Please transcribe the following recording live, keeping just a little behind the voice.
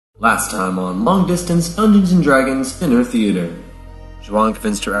Last time on Long Distance Dungeons & Dragons Inner Theater. Joanne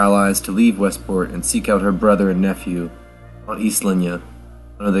convinced her allies to leave Westport and seek out her brother and nephew on East Linya,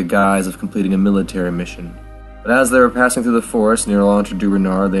 under the guise of completing a military mission. But as they were passing through the forest near L'Entre du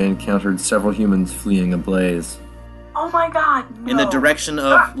Renard, they encountered several humans fleeing a blaze. Oh my god, no. In the direction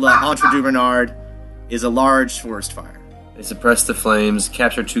of L'Entre du Renard is a large forest fire. They suppressed the flames,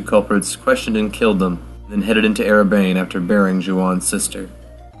 captured two culprits, questioned and killed them, then headed into Arabane after burying Joanne's sister.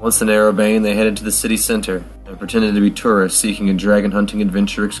 Once in Arabane, they headed to the city center and pretended to be tourists seeking a dragon-hunting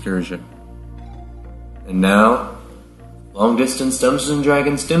adventure excursion. And now, Long Distance Dungeons &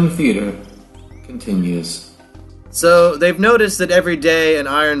 Dragons Dim Theater continues. So, they've noticed that every day an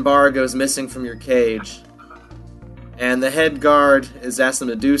iron bar goes missing from your cage, and the head guard has asked them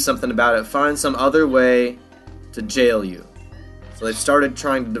to do something about it, find some other way to jail you. So they've started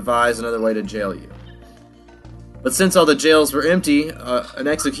trying to devise another way to jail you. But since all the jails were empty, an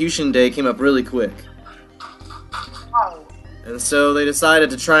execution day came up really quick. And so they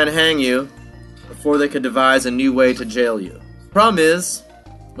decided to try and hang you before they could devise a new way to jail you. Problem is,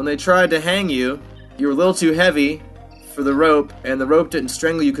 when they tried to hang you, you were a little too heavy for the rope, and the rope didn't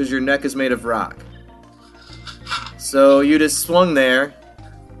strangle you because your neck is made of rock. So you just swung there,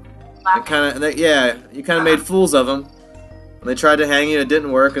 and you kind of made fools of them. When they tried to hang you, it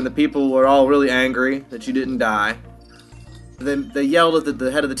didn't work, and the people were all really angry that you didn't die. Then they yelled at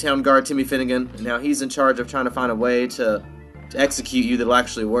the head of the town guard, Timmy Finnegan, and now he's in charge of trying to find a way to execute you that'll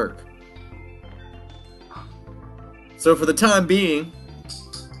actually work. So for the time being,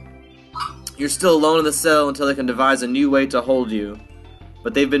 you're still alone in the cell until they can devise a new way to hold you.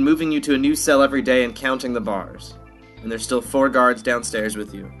 But they've been moving you to a new cell every day and counting the bars. And there's still 4 guards downstairs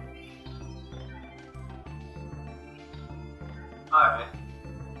with you. Alright.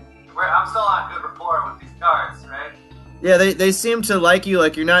 I'm still on good rapport with these guards, right? Yeah, they seem to like you,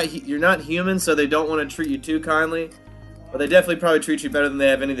 like you're not human, so they don't want to treat you too kindly. But they definitely probably treat you better than they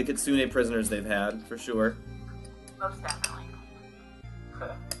have any of the Kitsune prisoners they've had, for sure. Most definitely.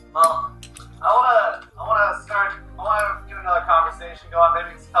 Well, I wanna get another conversation going,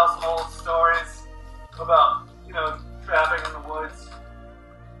 maybe tell some old stories about, trapping in the woods.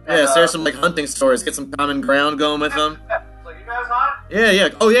 Yeah, share some hunting stories, get some common ground going with them. Like, you guys hunt? Yeah.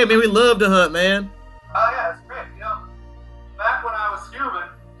 Oh yeah, man, we love to hunt, man. Oh yeah, it's great. Back when I was human,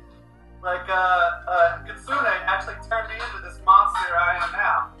 Kitsune actually turned me into this monster I am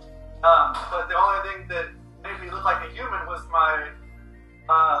now. But the only thing that made me look like a human was my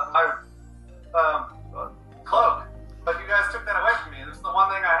cloak. But you guys took that away from me. This is the one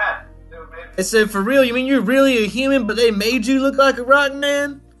thing I had. I said, for real, you mean you're really a human, but they made you look like a rock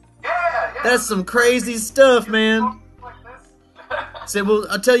man? Yeah. That's some crazy stuff, man. I said, well,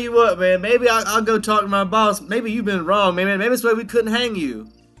 I'll tell you what, man, maybe I'll go talk to my boss. Maybe you've been wrong, man. Maybe that's why we couldn't hang you.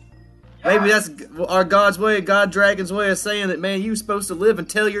 Yeah. Maybe that's our God's way, God Dragon's way of saying that, man, you were supposed to live and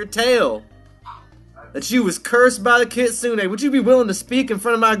tell your tale. That you was cursed by the Kitsune. Would you be willing to speak in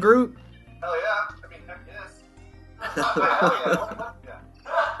front of my group? Hell yeah. I mean, heck yes. Hell yeah.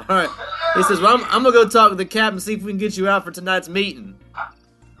 Alright. He says, well, I'm going to go talk to the captain and see if we can get you out for tonight's meeting.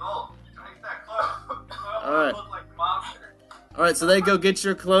 Cool. Make that cloak. Alright. Look like a monster. Alright, so they go get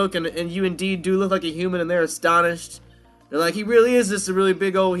your cloak, and you indeed do look like a human, and they're astonished. They're like, he really is just a really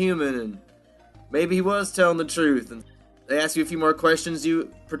big old human, and maybe he was telling the truth. And they ask you a few more questions.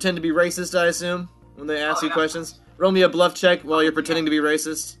 You pretend to be racist, I assume, when they ask you questions. Roll me a bluff check while you're pretending to be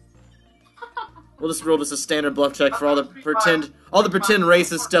racist. We'll just roll just a standard bluff check for all the pretend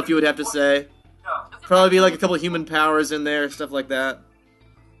racist stuff you would have to say. Probably be like a couple of human powers in there, stuff like that.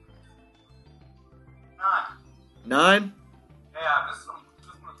 9? Yeah, I'm just gonna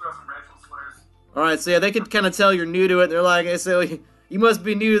throw some racial slurs. Alright, so yeah, they could kind of tell you're new to it, and they're like, they say, well, you must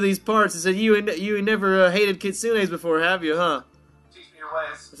be new to these parts. They said, you ain't never hated Kitsunes before, have you, huh? Teach me your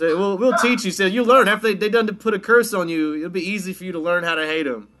ways. I said, well, we'll teach you. Said, you'll learn. After they done to put a curse on you, it'll be easy for you to learn how to hate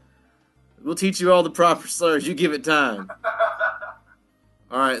them. We'll teach you all the proper slurs. You give it time.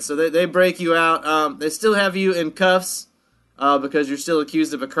 Alright, so they break you out. They still have you in cuffs because you're still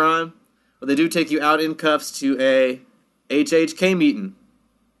accused of a crime. But they do take you out in cuffs to a HHK meeting.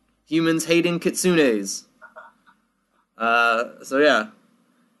 Humans hating Kitsunes. So yeah.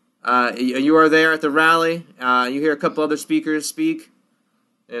 You are there at the rally. You hear a couple other speakers speak.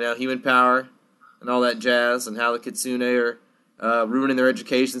 Human power and all that jazz, and how the Kitsune are ruining their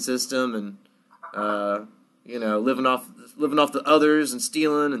education system, and living off the others and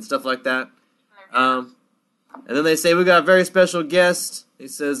stealing and stuff like that. And then they say, we got a very special guest. He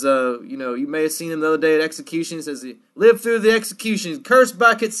says, you may have seen him the other day at execution. He says he lived through the execution, cursed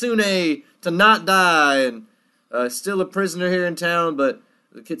by Kitsune to not die, and still a prisoner here in town, but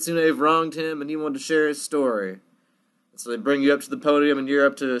the Kitsune have wronged him, and he wanted to share his story. So they bring you up to the podium, and you're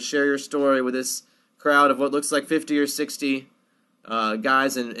up to share your story with this crowd of what looks like 50 or 60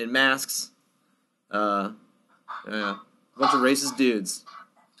 guys in masks. A bunch of racist dudes.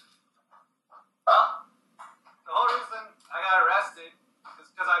 Well, the whole reason I got arrested is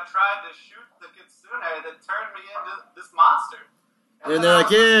because I tried to shoot the Kitsune that turned me into this monster. And they're like,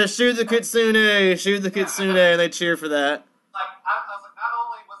 yeah, shoot the Kitsune, and they cheer for that. I was like, not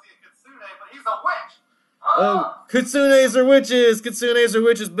only was he a Kitsune, but he's a witch. Oh, Kitsunes are witches! Kitsunes are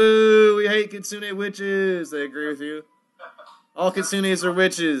witches! Boo! We hate Kitsune witches! They agree with you. All Kitsunes are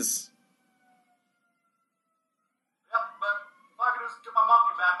witches. Yep, but if I could just get my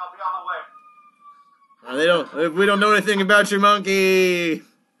monkey back, I'll be on my way. We don't know anything about your monkey.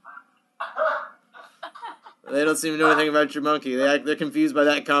 They don't seem to know anything about your monkey. They're confused by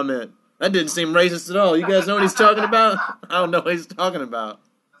that comment. That didn't seem racist at all. You guys know what he's talking about? I don't know what he's talking about.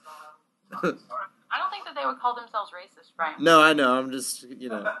 I don't think that they would call themselves racist, Frank. No, I know. I'm just,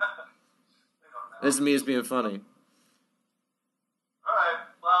 this is me just being funny. Alright,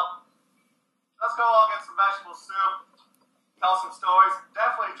 well, let's go all get some vegetable soup, tell some stories,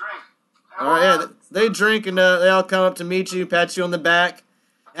 definitely drink. Alright, yeah, they drink and they all come up to meet you, pat you on the back.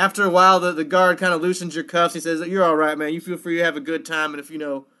 After a while, the guard kind of loosens your cuffs. He says, "You're all right, man. You feel free to have a good time, and if you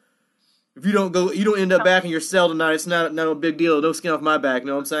don't end up back in your cell tonight, it's not a big deal. No skin off my back. You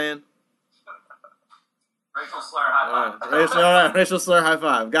know what I'm saying?" Racial slur, high five. All right, racial slur, high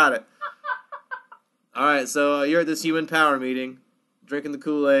five. Got it. All right, so you're at this human power meeting, drinking the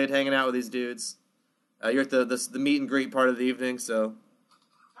Kool-Aid, hanging out with these dudes. You're at the meet and greet part of the evening, so.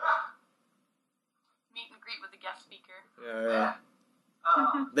 Meet and greet with the guest speaker. Yeah.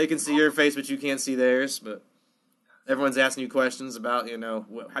 They can see your face, but you can't see theirs. But everyone's asking you questions about,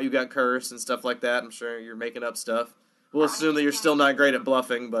 how you got cursed and stuff like that. I'm sure you're making up stuff. We'll assume that you're still not great at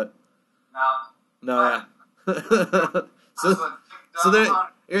bluffing, but no, yeah. so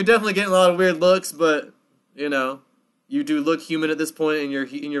you're definitely getting a lot of weird looks, but you do look human at this point in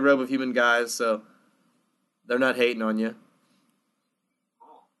your robe of human guys, so they're not hating on you.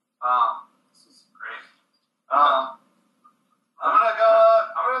 Cool. This is great. I'm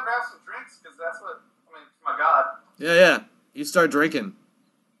gonna grab some drinks, because it's my god. Yeah. You start drinking.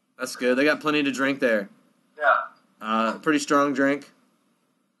 That's good. They got plenty to drink there. Yeah. Pretty strong drink.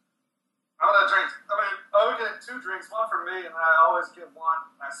 I'm gonna drink. I would get 2 drinks, one for me, and I always get one.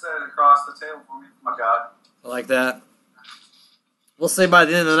 I set it across the table for me. My god. I like that. We'll say by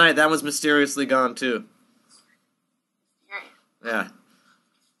the end of the night, that one's mysteriously gone, too. Yeah.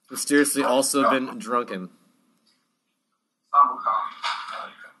 Mysteriously also been drunken.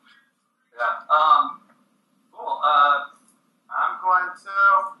 Yeah. Cool. I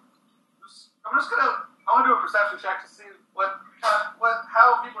want to do a perception check to see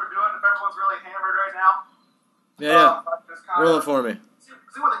how people are doing, if everyone's really hammered right now. Yeah. Just kinda Roll it for me. See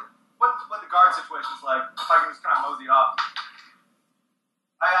what the guard situation's like, if I can just kind of mosey off.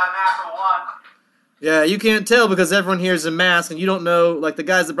 I got a natural 1. Yeah, you can't tell because everyone here is in mask, and you don't know, like, the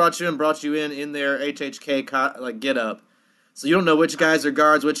guys that brought you in their HHK, get up. So you don't know which guys are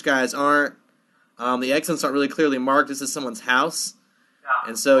guards, which guys aren't. The exits aren't really clearly marked. This is someone's house. Yeah.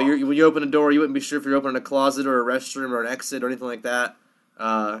 And so when you open a door, you wouldn't be sure if you're opening a closet or a restroom or an exit or anything like that. Walking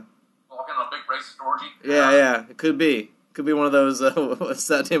on a big racist orgy? Yeah. It could be. Could be one of those, what's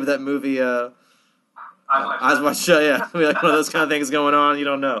that name of that movie? Eyes Wide Shut, yeah. Like one of those kind of things going on, you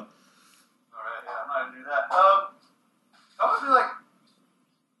don't know. Alright, yeah, I'm not gonna do that. I would be like,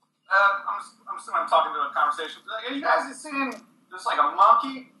 I'm assuming I'm talking to a conversation. Like, are you guys seeing just like a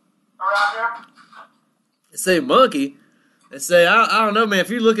monkey around here? They say monkey. They say, I don't know, man. If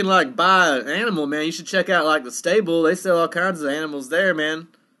you're looking like buy an animal, man, you should check out like the stable. They sell all kinds of animals there, man.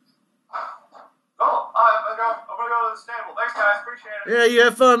 Oh, I'm gonna go to the stable. Thanks, guys. Appreciate it. Yeah, you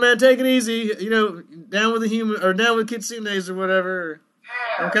have fun, man. Take it easy. Down with the human or down with kitsunes or whatever.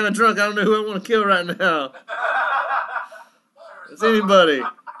 Yeah. I'm kind of drunk. I don't know who I want to kill right now. It's anybody.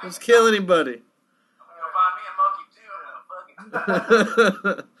 Just kill anybody. I'm gonna find me a monkey too.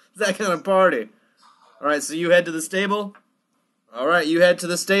 Fuck it. It's that kind of party. All right, so you head to the stable. All right, you head to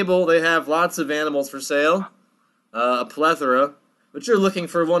the stable. They have lots of animals for sale, a plethora. But you're looking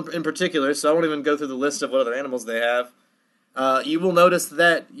for one in particular, so I won't even go through the list of what other animals they have. You will notice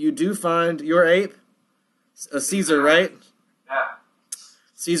that you do find your ape, Caesar, right? Yeah.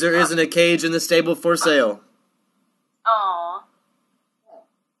 Caesar is in a cage in the stable for sale. Aww.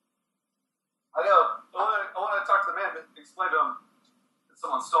 I want to talk to the man, but explain to him that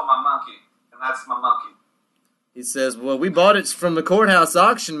someone stole my monkey, and that's my monkey. He says, well, we bought it from the courthouse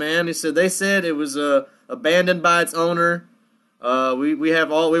auction, man. He said, they said it was abandoned by its owner. We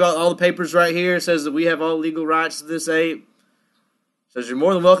got all the papers right here. It says that we have all legal rights to this ape. It says you're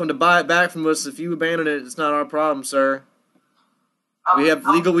more than welcome to buy it back from us. If you abandon it, it's not our problem, sir. We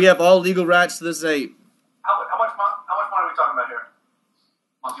have all legal rights to this ape. How much money are we talking about here,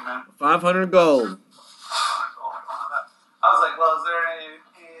 Monkey Man? 500 gold. I was like, well, is there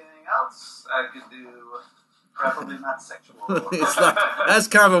anything else I could do? Preferably not sexual. It's like, that's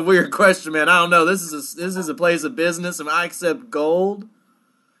kind of a weird question, man. I don't know. This is a place of business, and I accept gold.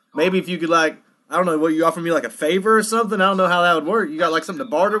 Maybe if you could, like, I don't know, what, you offer me like a favor or something? I don't know how that would work. You got like something to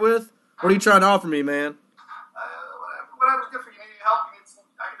barter with? What are you trying to offer me, man? Whatever's good for you. You need help?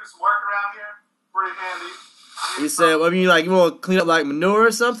 I can do some work around here. Pretty handy. He said, well, I mean, like, you want to clean up like manure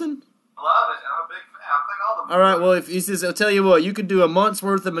or something? I love it. I'm a big fan. I think all the All right, well, if he says, I'll tell you what, you could do a month's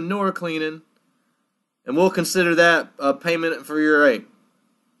worth of manure cleaning, and we'll consider that a payment for your ape.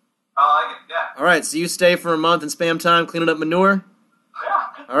 I like it, yeah. All right, so you stay for a month and spam time cleaning up manure?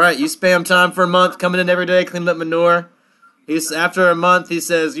 Yeah. All right, you spam time for a month, coming in every day, cleaning up manure. After a month, he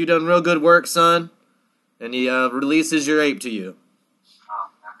says, you done real good work, son, and he releases your ape to you. Oh,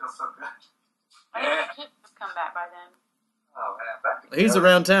 that feels so good. I think Kit has come back by then. Oh, man. Back to He's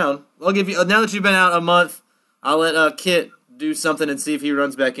around town. I'll give you, now that you've been out a month, I'll let Kit do something and see if he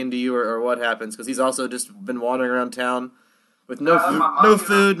runs back into you or what happens, because he's also just been wandering around town with no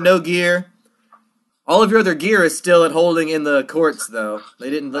food, no gear. All of your other gear is still at holding in the courts, though.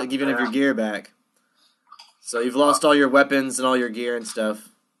 They didn't give any of your gear back. So you've lost all your weapons and all your gear and stuff,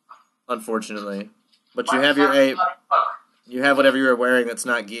 unfortunately. But you have your ape. You have whatever you were wearing that's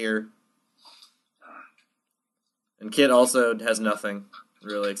not gear. And Kit also has nothing,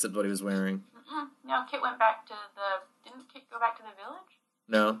 really, except what he was wearing. No, Kit went back to the... Didn't Kit go back to the village?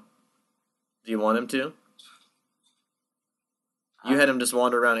 No. Do you want him to? You had him just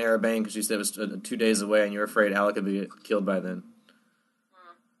wander around Arabane because you said it was 2 days away and you were afraid Alec would be killed by then.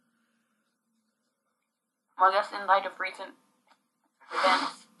 Well, I guess in light of recent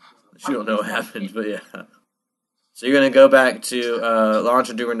events... You don't know what happened, but yeah. So you're going to go back to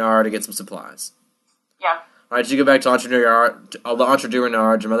L'Entre du Renard to get some supplies. Yeah. Alright, so you go back to L'Entre du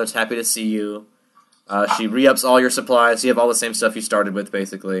Renard. Your mother's happy to see you. She re-ups all your supplies. You have all the same stuff you started with,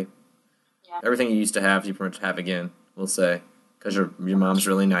 basically. Yeah. Everything you used to have, you pretty much have again, we'll say. Because your mom's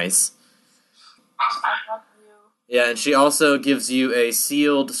really nice. I love you. Yeah, and she also gives you a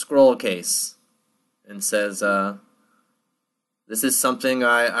sealed scroll case. And says, this is something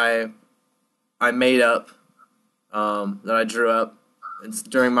I made up, that I drew up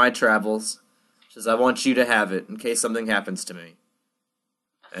during my travels. She says, I want you to have it in case something happens to me.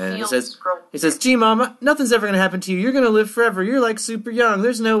 And he says, gee, Mom, nothing's ever going to happen to you. You're going to live forever. You're like super young.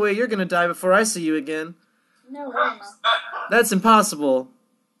 There's no way you're going to die before I see you again. No way, Mom. That's impossible.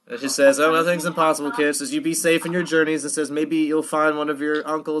 And she says, oh, nothing's impossible, kid. She says, you be safe in your journeys. And says, maybe you'll find one of your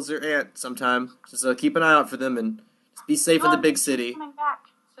uncles or aunt sometime. She says, keep an eye out for them and just be safe in the big city. She's coming back.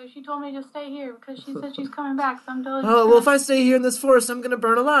 So she told me to stay here because she said she's coming back. So I'm totally Oh, well, if I stay here in this forest, I'm going to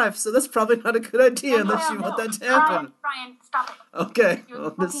burn alive. So that's probably not a good idea unless you want that to happen. Brian, stop it. Okay. You're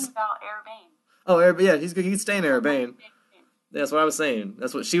talking about Arabane. Oh, yeah, he's staying in Arabane. Yeah, that's what I was saying.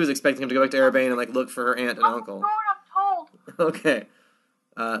 That's what she was expecting him to go back to Arabane and like look for her aunt and uncle. I'm told. Okay.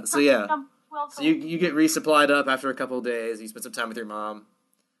 So yeah. So you get resupplied up after a couple of days. You spend some time with your mom.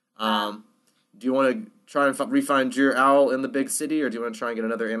 Do you want to try and re-find your owl in the big city, or do you want to try and get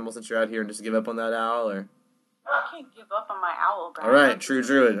another animal since you're out here and just give up on that owl? Or I can't give up on my owl, Brian. all right, true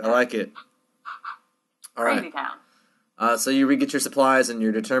druid. I like it. All right. Crazy town. So you re-get your supplies, and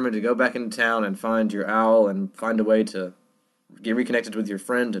you're determined to go back into town and find your owl and find a way to get reconnected with your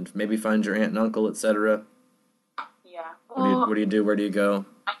friend and maybe find your aunt and uncle, etc. Yeah. What do you do? Where do you go?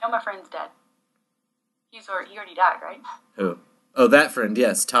 I know my friend's dead. He already died, right? Who? Oh, that friend,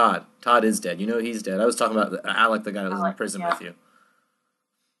 yes, Todd. Todd is dead. You know he's dead. I was talking about Alec, the guy that was in prison with you.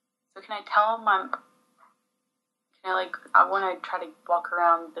 So can I tell him I want to try to walk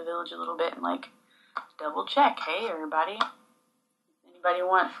around the village a little bit and, double check. Hey, everybody. Anybody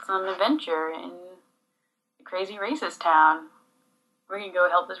want some adventure in the crazy racist town? We're going to go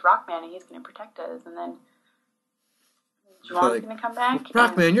help this rock man and he's going to protect us. And then Juwan's going to come back.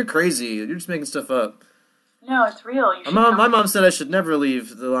 Rockman, you're crazy. You're just making stuff up. No, it's real. My mom said I should never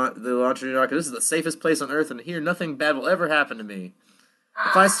leave the L'Entre du Renard because this is the safest place on earth, and here nothing bad will ever happen to me.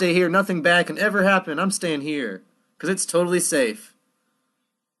 If I stay here, nothing bad can ever happen. I'm staying here because it's totally safe.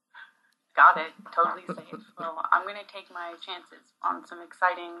 Got it. Totally safe. Well, I'm gonna take my chances on some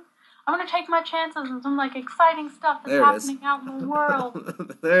exciting. I'm gonna take my chances on some exciting stuff that's happening out in the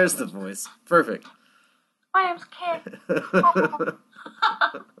world. There's the voice. Perfect. My name's Kit.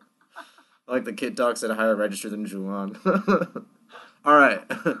 Like the kid talks at a higher register than Juwan. All right.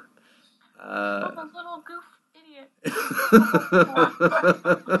 Oh, the little goof idiot.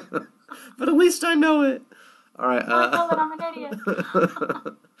 But at least I know it. All right. I know that I'm an idiot.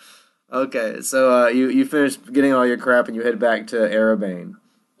 Okay, so you finish getting all your crap and you head back to Arabane.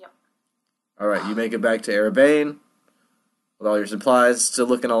 Yep. All right, you make it back to Arabane with all your supplies, still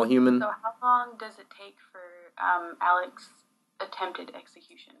looking all human. So how long does it take for Alex's attempted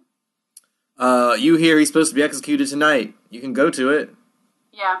execution? You hear he's supposed to be executed tonight. You can go to it.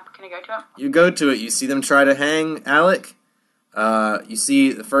 Yeah, can I go to it? You go to it. You see them try to hang Alec. You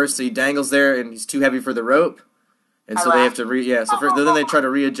see the first he dangles there and he's too heavy for the rope. And so they have to then they try to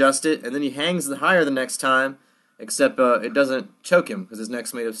readjust it, and then he hangs higher the next time, except it doesn't choke him because his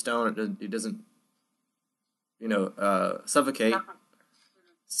neck's made of stone. It doesn't, suffocate.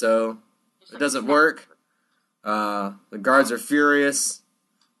 So it doesn't work. The guards are furious.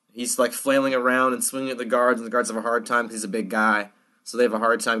 He's like flailing around and swinging at the guards, and the guards have a hard time because he's a big guy. So they have a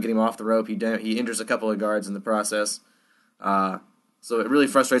hard time getting him off the rope. He injures a couple of guards in the process. So it really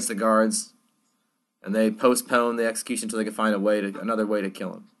frustrates the guards. And they postpone the execution until they can find another way to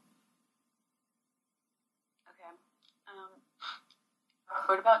kill him. Okay.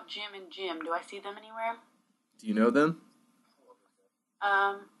 What about Jim and Jim? Do I see them anywhere? Do you know them?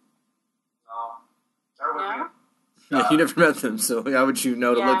 No. No? Yeah, you never met them, so how would you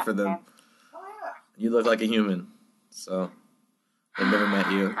know to look for them? Okay. Oh, yeah. You look like a human, so they've never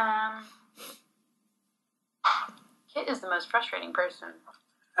met you. Kit is the most frustrating person.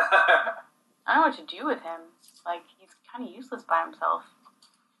 I don't know what to do with him. Like, he's kind of useless by himself.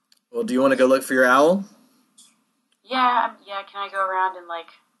 Well, do you want to go look for your owl? Yeah, can I go around and, like,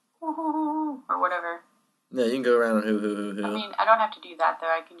 or whatever? Yeah, you can go around and hoo. I mean, I don't have to do that, though.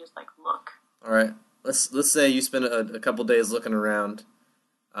 I can just, like, look. All right. Let's say you spend a couple days looking around,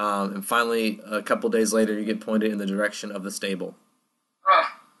 and finally, a couple days later, you get pointed in the direction of the stable.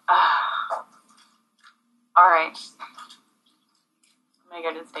 All right. I'm going to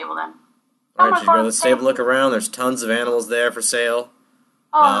go to the stable, then. Alright, you go to the stable, look around. There's tons of animals there for sale.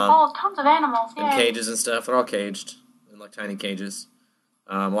 Tons of animals, yeah. In cages and stuff. They're all caged. In like tiny cages.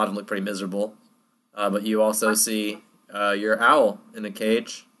 A lot of them look pretty miserable. But you also see your owl in a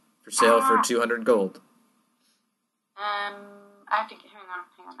cage for sale for 200 gold. I have to hang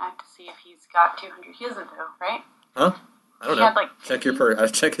on. I have to see if he's got 200. He doesn't, though, right? Huh? I don't He know. had, like, check your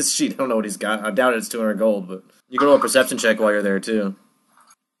check his sheet. I don't know what he's got. I doubt it's 200 gold, but you can roll a perception check while you're there too.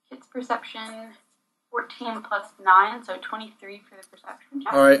 It's perception 14 plus 9, so 23 for the perception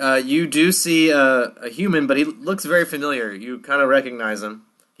check. Alright, you do see a human, but he looks very familiar. You kind of recognize him.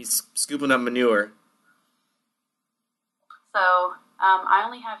 He's scooping up manure. So, I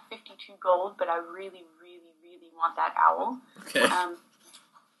only have 52 gold, but I really, really, really want that owl. Okay.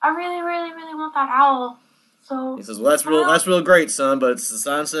 I really, really, really want that owl. So He says, well, that's real great, son, but the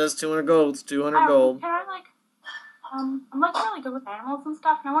sign says 200 gold. It's 200 gold. Can I, like, I'm, like, really good with animals and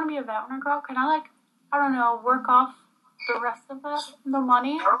stuff, and I want to be a vet when I grow up. Can I, like, I don't know, work off the rest of the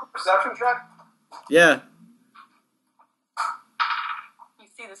money? Perception check? Yeah. You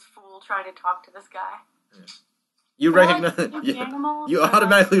see this fool trying to talk to this guy. You Can I, recognize... like, do the animals you or, like,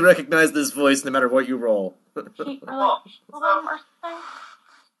 automatically recognize this voice no matter what you roll. or, like, kill them or something?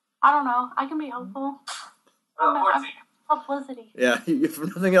 I don't know. I can be helpful. I'm 14. publicity. Yeah, if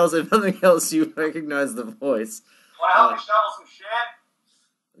nothing else, you recognize the voice. Want to help me shovel some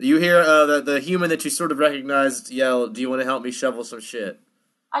shit? You hear the human that you sort of recognized yell, do you want to help me shovel some shit?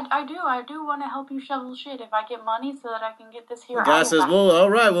 I do want to help you shovel shit if I get money so that I can get this here The guy owl says, back. well,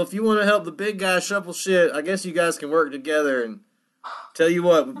 alright, well, if you want to help the big guy shovel shit, I guess you guys can work together and tell you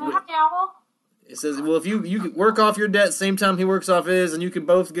what. Can I have the owl? It says, well, if you can work off your debt same time he works off his, and you can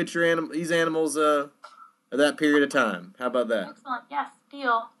both get these animals at that period of time. How about that? Excellent. Yes,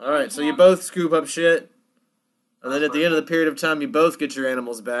 deal. Alright, so you both scoop up shit, and then at the end of the period of time, you both get your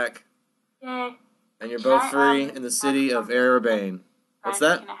animals back, Yay. and you're both free in the city of Arabane. What's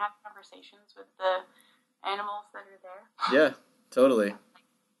that? Can I have conversations with the animals that are there? Yeah, totally.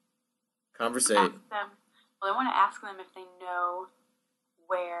 Conversate. Ask them. Well, I want to ask them if they know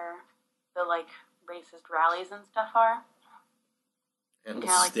where the, like, racist rallies and stuff are.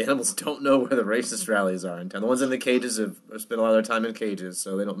 The animals don't know where the racist rallies are in town. The ones in the cages have spent a lot of their time in cages,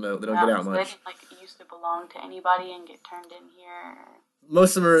 so they don't know. They don't get out so much. They didn't, like, used to belong to anybody and get turned in here.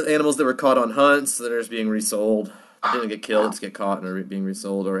 Most of them are animals that were caught on hunts that are just being resold. They didn't get killed, just get caught and are being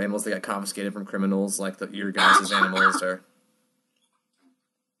resold, or animals that got confiscated from criminals, like your guys' animals, or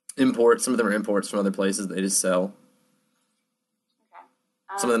imports. Some of them are imports from other places that they just sell. Okay.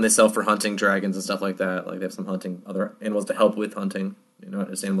 Some of them they sell for hunting dragons and stuff like that. Like they have some hunting, other animals to help with hunting. You know,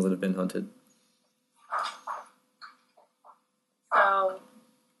 just animals that have been hunted.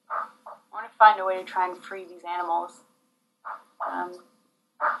 find a way to try and free these animals.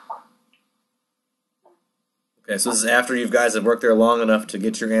 Okay, so this is after you guys have worked there long enough to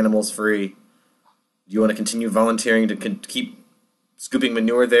get your animals free. Do you want to continue volunteering to keep scooping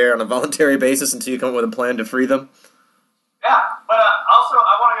manure there on a voluntary basis until you come up with a plan to free them? Yeah, but also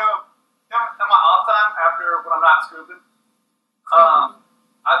I want to go on my off time after when I'm not scooping.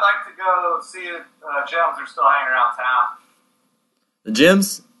 I'd like to go see if gems are still hanging around town. The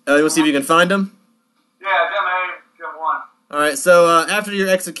gyms? You want to see if you can find them? Yeah, Gem A, Gem 1. Alright, so after your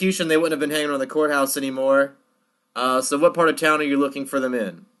execution, they wouldn't have been hanging around the courthouse anymore. So what part of town are you looking for them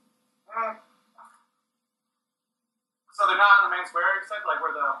in? So they're not in the main square, except like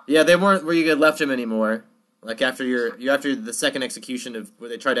where the... Yeah, they weren't where you had left them anymore. Like after the second execution of where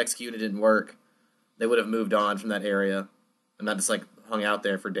they tried to execute and it didn't work, they would have moved on from that area and not just like hung out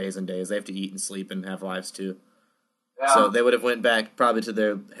there for days and days. They have to eat and sleep and have lives too. Yeah. So they would have went back probably to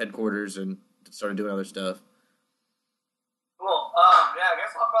their headquarters and started doing other stuff. Cool. Yeah, I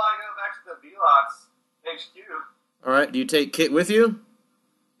guess I'll probably go back to the Velox HQ. All right. Do you take Kit with you?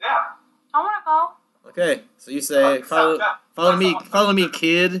 Yeah. I want to go. Okay. So you say, follow me,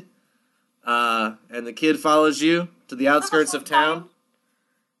 kid. And the kid follows you to the outskirts of town,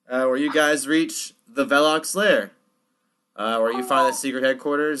 where you guys reach the Velox lair, where you find the secret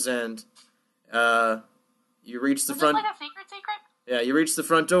headquarters, and you reach the front. Is it like a secret? Yeah, you reach the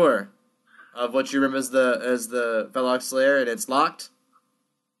front door of what you remember as the Velox lair, and it's locked.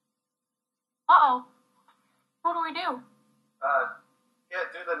 Uh-oh. What do we do? Yeah,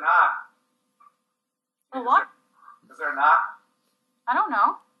 do the knock. The what? Is there a knock? I don't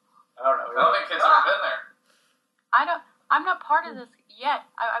know. I don't know. I don't think kids ever been there. I'm not part of this yet.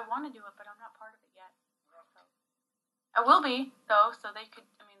 I want to do it, but I'm not part of it yet. So. I will be, though, so they could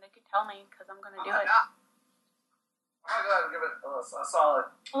tell me, because I'm going to do it. I'm going to go ahead and give it a solid.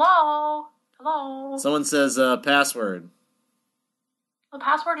 Hello? Someone says password. The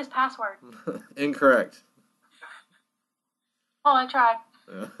password is password. Incorrect. Oh, I tried.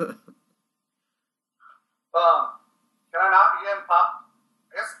 Can I knock again? Pop?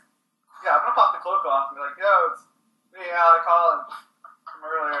 I guess. Yeah, I'm gonna pop the cloak off and be like, "Yo, it's me, Alec Holland from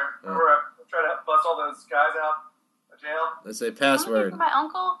earlier. Remember, I tried to bust all those guys out of jail." They say I'm password. looking for my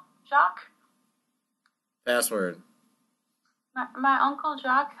uncle, Jacques. Password. My uncle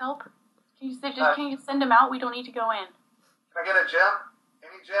Jacques, help. Can you send him out? We don't need to go in. Can I get a gem?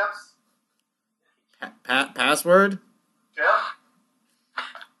 Any gems? Password? Gem?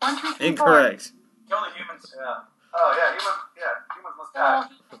 1, 2, 3, 4. Incorrect. Kill the humans. Yeah. Oh yeah, humans must die.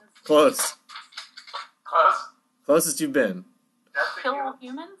 Close. Close. Closest you've been. That's the Kill all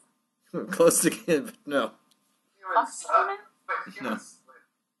humans? Close again, but no. Humans. Fuck humans? Wait, humans.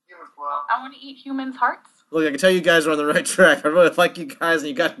 Humans blow up. I want to eat humans' hearts. Look, I can tell you guys are on the right track. I really like you guys, and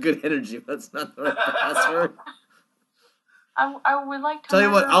you got good energy, but that's not the right password. I would like to. Tell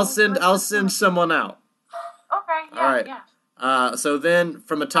you what, murder I'll send someone out. Okay, yeah, All right. yeah. So then,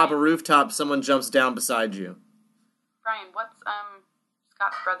 from atop a rooftop, someone jumps down beside you. Brian, what's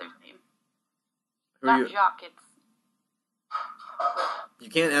Scott's brother's name? Who are Not you? Jacques, it's... You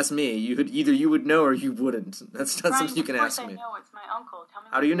can't ask me. Either you would know or you wouldn't. That's not Brian, something you can of course ask me. I know, it's my uncle. Tell me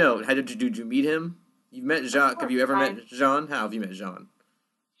How do you know? Did you meet him? You've met Jacques. course, Have you ever Brian. met Jean? How have you met Jean?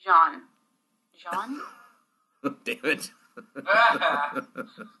 Jean. Jean? Damn it.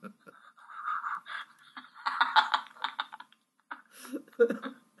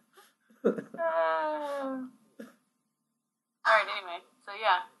 Alright, anyway. So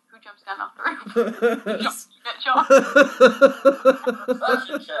yeah, who jumps down off the roof? Jean.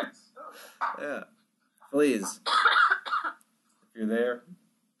 Suction checks. Yeah. Please. If you're there.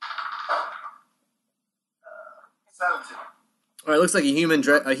 17. Alright, looks like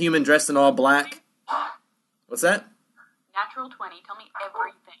a human dressed in all black. What's that? Natural 20. Tell me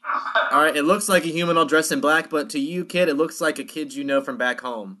everything. Alright, it looks like a human all dressed in black, but to you, kid, it looks like a kid you know from back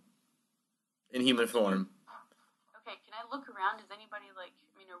home. In human form. Okay, can I look around? Is anybody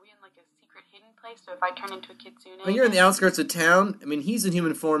are we in like a secret hidden place? So if I turn into a kitsune... When you're in the outskirts of town, he's in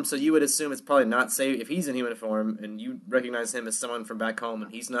human form, so you would assume it's probably not safe. If he's in human form, and you recognize him as someone from back home,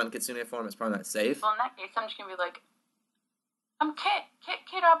 and he's not in kitsune form, it's probably not safe. Well, in that case, I'm just gonna be like, I'm Kid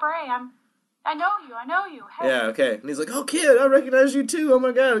Aubrey. I know you. Hey. Yeah, okay. And he's like, "Oh, kid, I recognize you too. Oh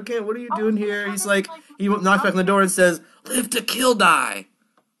my god, kid, what are you doing here?" He's like, he knocks back on the door and says, "Live to kill die."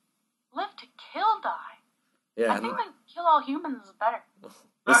 Live to kill die. Yeah. I think like kill all humans is better.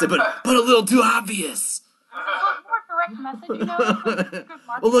 I said, but a little too obvious. More direct message, you know? Good marketing.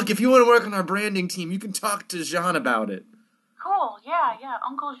 Well, look, if you want to work on our branding team, you can talk to Jean about it. Cool, yeah,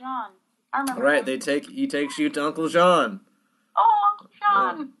 Uncle Jean. I remember All right, him. he takes you to Uncle Jean. Oh, Uncle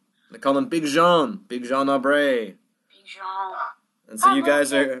Jean. They call him Big Jean Aubrey. Big Jean. And so you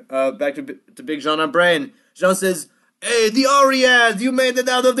guys are back to Big Jean Aubrey, and Jean says, "Hey, the Arias, you made it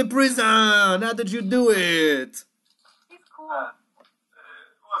out of the prison. How did you do it?" He's cool.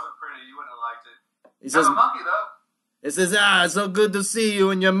 It wasn't pretty. You wouldn't have liked it. He I'm says, a monkey, though. so good to see you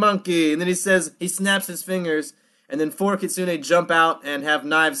and your monkey. And then he snaps his fingers, and then 4 Kitsune jump out and have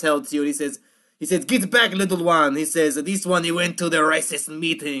knives held to you. And he says, "Get back, little one." He says, "This one, he went to the racist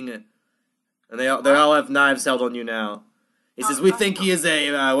meeting." And they all have knives held on you now. He says, "We think he is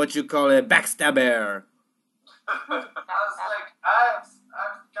a, what you call a backstabber." I was like, I've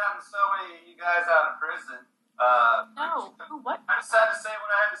gotten so many of you guys out of prison. No. What? I just had to say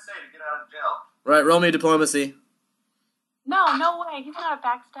what I had to say to get out of jail. Right, roll me diplomacy. No way. He's not a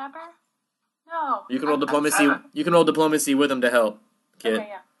backstabber. No. You can roll diplomacy. You can roll diplomacy with him to help, kid. Okay,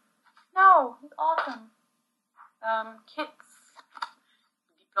 yeah. No, he's awesome. Kit's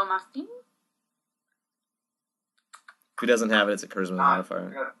diplomacy. If he doesn't have it, it's a charisma modifier.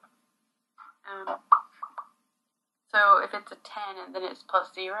 Good. So if it's a 10, then it's plus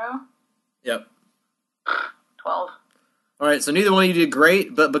 0. Yep. 12. All right, so neither one of you did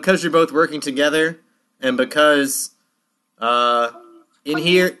great, but because you're both working together, and because in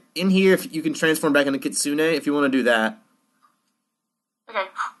here, if you can transform back into Kitsune, if you want to do that, Okay.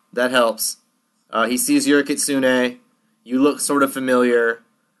 that helps. He sees you're a Kitsune. You look sort of familiar.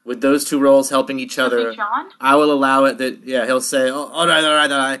 With those two roles helping each other, Big John? I will allow it that, yeah, he'll say, "Oh, all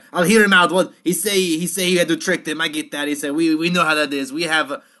right. I'll hear him out. What he say you had to trick them. I get that." He said, we know how that is. We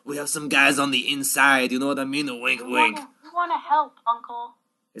have some guys on the inside. You know what I mean? A wink, wink. We want to help, Uncle.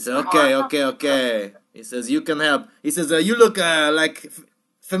 He said, okay. He says, "You can help." He says, "You look like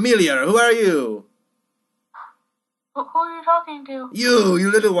familiar. Who are you?" Who are you talking to?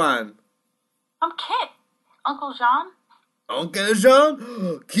 You little one. I'm Kit. Uncle Jean. Uncle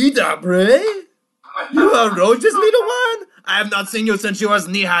Jean? Kid Aubrey? You are Roach's little one? I have not seen you since you was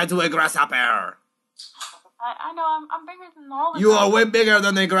knee-high to a grasshopper. I know, I'm bigger than all of You them. are way bigger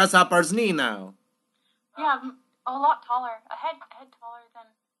than a grasshopper's knee now. Yeah, I'm a lot taller. A head taller than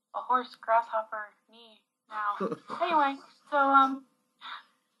a horse grasshopper knee now. Anyway, so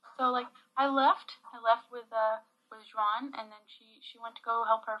like I left with Juan, and then she went to go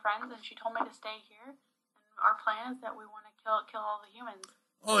help her friends, and she told me to stay here. And our plan is that we want to kill all the humans.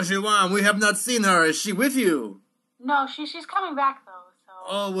 Oh, Juan, we have not seen her. Is she with you? No, she's coming back though. So.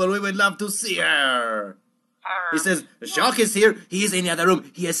 Oh, well, we would love to see her. Her. He says, Jacques is here. He is in the other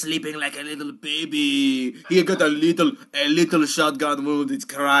room. He is sleeping like a little baby. He got a little shotgun wound. He's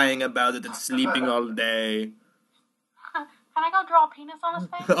crying about it and sleeping all day. Can I go draw a penis on his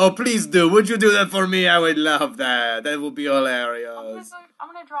face? Oh, please do. Would you do that for me? I would love that. That would be hilarious.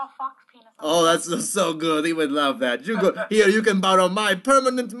 I'm gonna draw a fox penis on Oh, his face. that's so good. He would love that. You go here. You can borrow my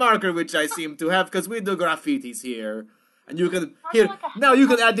permanent marker, which I seem to have, because we do graffitis here. And you can here now. You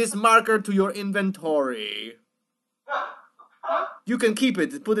can add this marker to your inventory. You can keep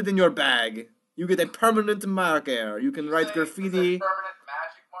it. Put it in your bag. You get a permanent marker. You can write graffiti. Permanent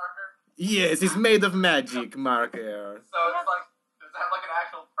magic marker? Yes, it's made of magic marker. So it's like, does it have like an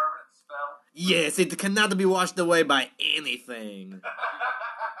actual permanent spell? Yes, it cannot be washed away by anything.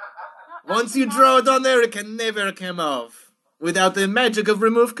 Once you draw it on there, it can never come off without the magic of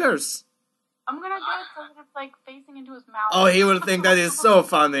remove curse. I'm gonna do it so that it's like facing into his mouth. Oh, he will think that is so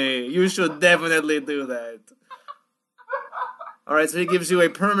funny. You should definitely do that. Alright, so he gives you a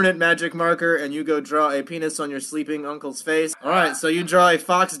permanent magic marker, and you go draw a penis on your sleeping uncle's face. Alright, so you draw a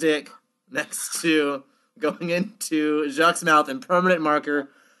fox dick next to going into Jacques' mouth and permanent marker,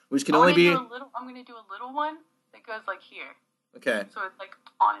 which can only be... I'm gonna do a little one that goes like here. Okay. So it's like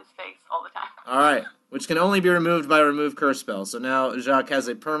on his face all the time. Alright, which can only be removed by a remove curse spell. So now Jacques has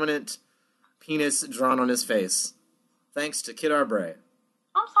a permanent penis drawn on his face. Thanks to Kid Arbray.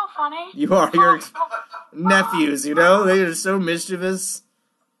 I'm so funny. You are your nephews, you know? They are so mischievous.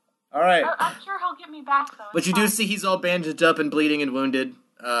 Alright. I'm sure he'll get me back though. But you do see he's all bandaged up and bleeding and wounded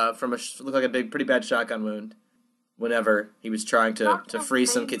from look like a pretty bad shotgun wound whenever he was trying to free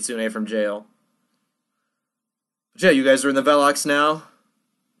some Kitsune from jail. But yeah, you guys are in the Velox now.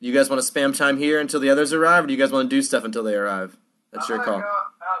 You guys want to spam time here until the others arrive, or do you guys want to do stuff until they arrive? That's your call. I'm gonna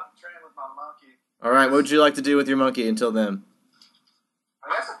go out and train with my monkey. Alright, what would you like to do with your monkey until then? I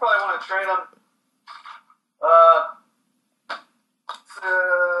guess I probably want to train him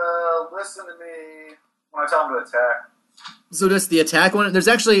to listen to me when I tell him to attack. So that's the attack one. There's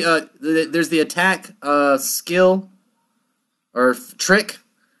actually there's the attack skill or trick,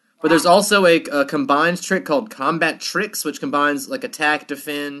 but there's also a combined trick called combat tricks, which combines like attack,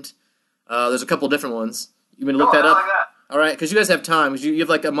 defend. There's a couple different ones. You want me to look that I up? like that. All right, because you guys have time. 'Cause you have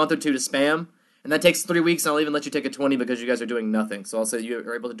like a month or two to spam, and that takes 3 weeks. And I'll even let you take a 20 because you guys are doing nothing. So I'll say you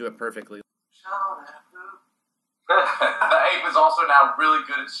are able to do it perfectly. The ape is also now really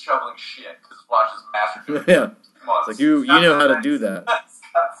good at shoveling shit because watch his master do it. Yeah, Come on, it's like you know how to do that. Thanks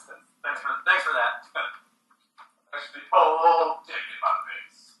for that. Actually, dick in my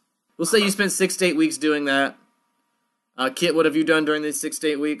face. We'll say you spent 6 to 8 weeks doing that. Kit, what have you done during these 6 to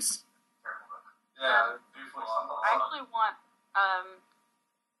 8 weeks? Yeah, I actually want, I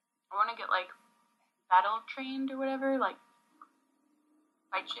want to get, like, battle trained or whatever, like,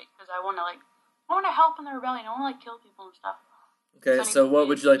 fight shit, because I want to help in the rebellion. I want to, like, kill people and stuff. Okay, so what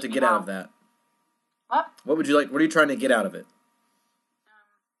would you like to get out of that? What? What are you trying to get out of it?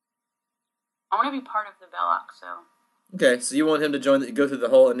 I want to be part of the Belloc, so. Okay, so you want him to go through the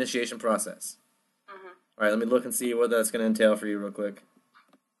whole initiation process. Mm-hmm. All right, let me look and see what that's going to entail for you real quick.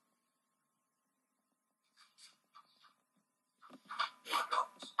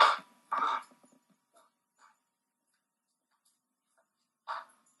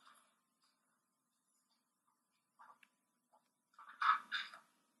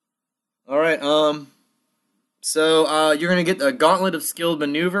 All right, so you're going to get a Gauntlet of Skilled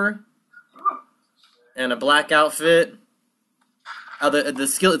Maneuver and a black outfit.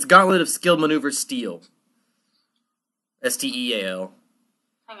 It's Gauntlet of Skilled Maneuver Steel. STEAL.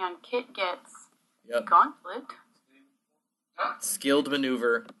 Hang on, Kit gets Yep. Gauntlet. Skilled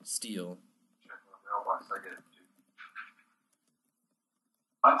Maneuver Steel.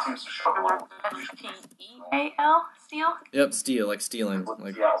 Mine seems to show a little. STEAL? Steel? Yep, steel, like stealing.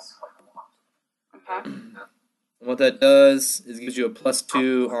 Like, Yes. Okay. and what that does is it gives you a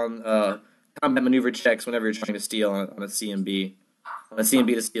 +2 on combat maneuver checks whenever you're trying to steal on a CMB. On a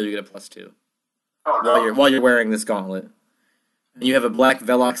CMB to steal, you get a +2 while you're wearing this gauntlet. And you have a black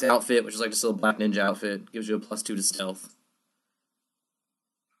Velox outfit, which is like just a little black ninja outfit. Gives you a +2 to stealth.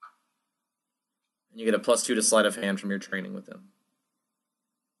 And you get a +2 to sleight of hand from your training with them.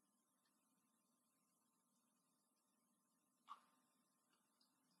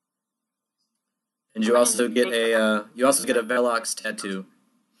 And you also get a Velox tattoo.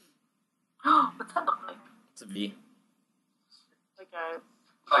 What's that look like? It's a V. Like a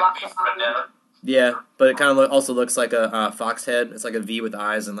Like block Beast of Vendetta. Yeah, but it kind of also looks like a fox head. It's like a V with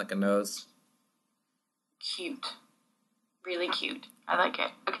eyes and like a nose. Cute. Really cute. I like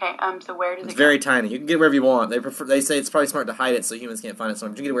it. Okay, so where does It's it very go? tiny. You can get it wherever you want. They say it's probably smart to hide it so humans can't find it. So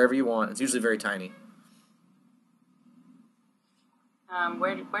you can get it wherever you want. It's usually very tiny.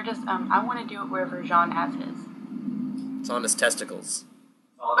 Where does, I want to do it wherever Jean has his. It's on his testicles.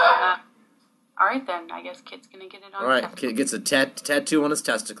 Alright then, I guess Kit's gonna get it on All right, his kid gets a tattoo on his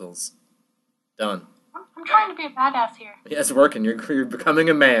testicles. Done. I'm trying to be a badass here. Yeah, it's working. You're becoming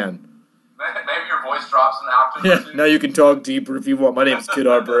a man. Maybe your voice drops an octave. Yeah, now you can talk deeper if you want. My name's Kid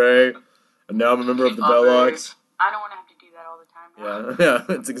Arbore, and now I'm a member of the Bellocs. I don't want to have to do that all the time now.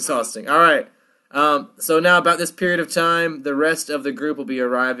 Yeah, it's exhausting. All right. So now about this period of time, the rest of the group will be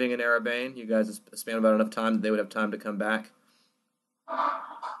arriving in Arabane. You guys have spent about enough time that they would have time to come back.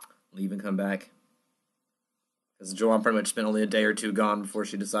 Leave and come back. Because Joanne pretty much spent only a day or two gone before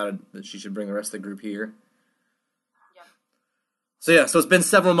she decided that she should bring the rest of the group here. Yeah. So it's been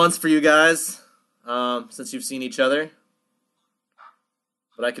several months for you guys since you've seen each other.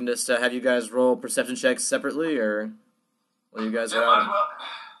 But I can just have you guys roll perception checks separately, or while you guys are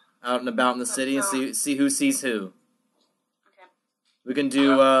out and about in the city and see who sees who. Okay. We can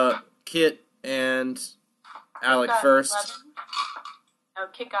do Kit and Alec Got first. 11. Oh,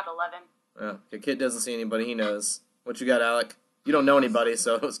 Kit got 11. Yeah, Kit doesn't see anybody. He knows. What you got, Alec? You don't know anybody,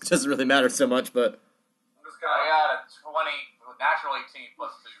 so it doesn't really matter so much, but... I got a 20 with natural 18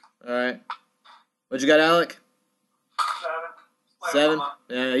 plus 2. Alright. What you got, Alec? 7?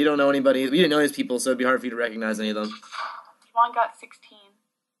 Yeah, you don't know anybody. You didn't know these people, so it'd be hard for you to recognize any of them. Juan got 16.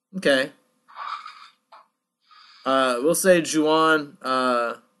 Okay. We'll say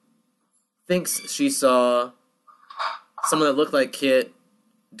Juwan thinks she saw someone that looked like Kit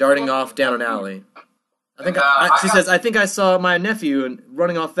darting off down an alley. She says, I think I saw my nephew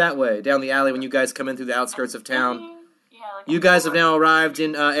running off that way, down the alley when you guys come in through the outskirts of town. Yeah, like You guys have now arrived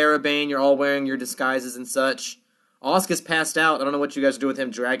in Arabane. You're all wearing your disguises and such. Oscar's passed out. I don't know what you guys are doing with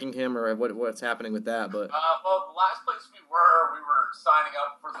him, dragging him, or what's happening with that, but... Well, the last place we were signing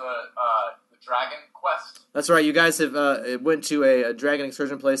up for the Dragon Quest. That's right, you guys have went to a dragon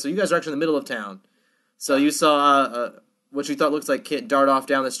excursion place, so you guys are actually in the middle of town. So you saw what you thought looks like Kit dart off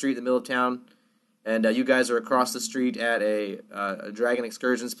down the street in the middle of town, and you guys are across the street at a dragon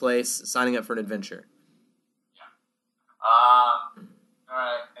excursions place, signing up for an adventure. Yeah.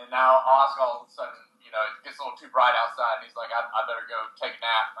 Alright, and now Oscar all of a sudden, it gets a little too bright outside, and he's like, I better go take a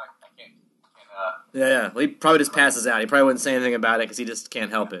nap. I can't. Yeah. Well, he probably just passes out. He probably wouldn't say anything about it because he just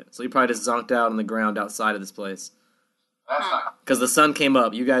can't help it. So he probably just zonked out on the ground outside of this place. That's not. Because the sun came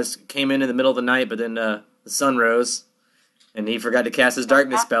up. You guys came in the middle of the night, but then the sun rose, and he forgot to cast his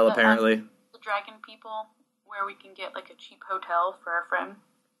darkness spell, apparently. The dragon people, where we can get, like, a cheap hotel for our friend.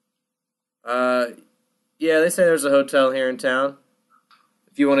 Yeah, they say there's a hotel here in town.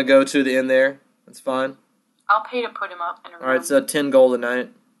 If you want to go to the inn there, that's fine. I'll pay to put him up in a room. Alright, so 10 gold a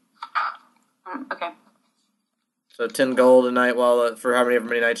night. Okay. So 10 gold a night for however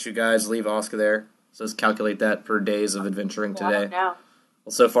many nights you guys leave Oscar there. So let's calculate that per days of adventuring today. No.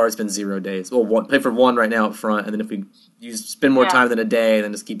 Well, so far it's been 0 days. Well, pay for 1 right now up front, and then if we spend more time than a day,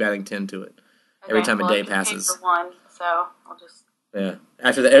 then just keep adding 10 to it. Every time a day passes. I paid for 1, so I'll just... Yeah.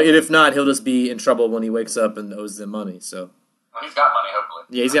 After that, and if not, he'll just be in trouble when he wakes up and owes them money, so... Well, he's got money, hopefully.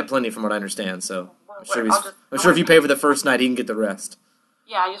 Yeah, he's got plenty from what I understand, so... I'm I'll sure if you pay for the first night, he can get the rest.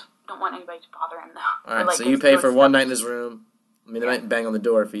 Yeah, I just don't want anybody to bother him, though. Alright, so you pay for 1 night in his room. I mean, they might bang on the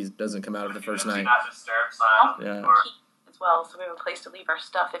door if he doesn't come out of the first night. Not disturb sign. Yeah. As well, so we have a place to leave our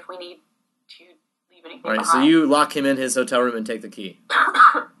stuff if we need to leave anything Alright, behind. so you lock him in his hotel room and take the key.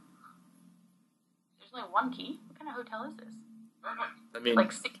 There's only 1 key? What kind of hotel is this? I mean...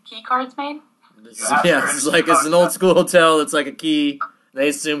 Like 6 key cards made? It's an old school hotel. It's like a key. They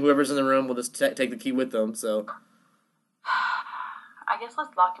assume whoever's in the room will just take the key with them, so... I guess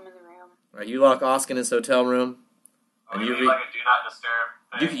let's lock him in the room. Alright, you lock Oscar in his hotel room. And you like a do not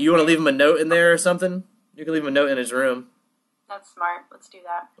disturb thing. You want to leave him a note in there or something? You can leave him a note in his room. That's smart. Let's do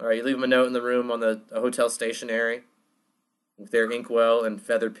that. Alright, you leave him a note in the room on the hotel stationery with their inkwell and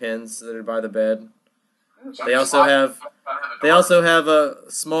feather pins that are by the bed. They also have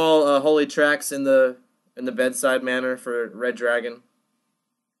small holy tracts in the bedside manner for Red Dragon.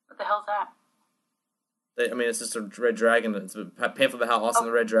 What the hell's that? It's just a red dragon. It's a pamphlet about how awesome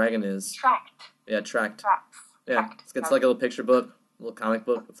the red dragon is. Tract. Yeah, tract. Tracts. Yeah, Tract. it's like a little picture book, a little comic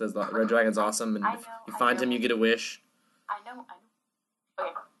book that says the red dragon's awesome, and if you find him, you get a wish. I know.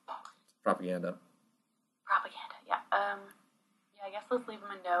 Okay. Propaganda. Propaganda, yeah. Yeah, I guess let's leave him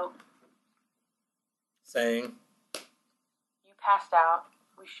a note. Saying? You passed out.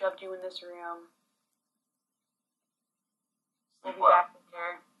 We shoved you in this room. We'll be back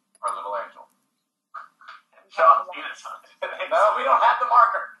here. Our little angel. Sean, No, we don't have the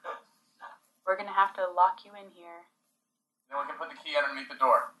marker. We're gonna have to lock you in here. Then we can put the key underneath the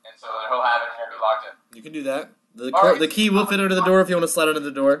door, and so that he'll have it and we'll be locked in. You can do that. The key will fit under the door if you want to slide under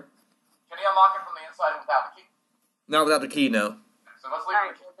the door. Can he unlock it from the inside without the key? Not without the key, no. So let's leave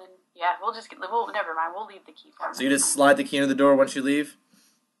Alright, the key. well then, yeah, never mind, we'll leave the key for him. So you just slide the key under the door once you leave?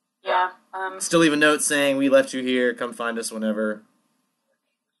 Yeah, Still leave a note saying, we left you here, come find us whenever.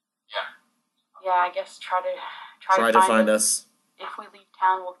 yeah, I guess try Try to find us. If we leave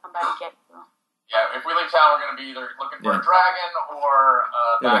town, we'll come by to get you. Yeah, if we leave town, we're going to be either looking for a dragon or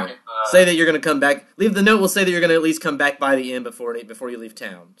back at the... Say that you're going to come back. Leave the note. Will say that you're going to at least come back by the inn before you leave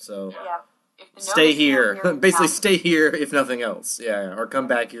town. So Yeah. If the note stay is still here. Basically, town- stay here if nothing else. Yeah, or come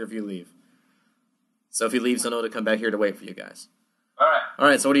back here if you leave. So if he leaves, he'll know to come back here to wait for you guys. All right. All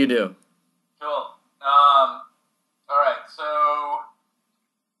right. So what do you do? Cool. All right, so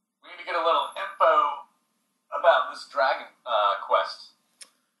we need to get a little info about this dragon quest.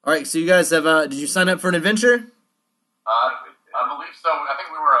 All right. So you guys have. Did you sign up for an adventure? I believe so. I think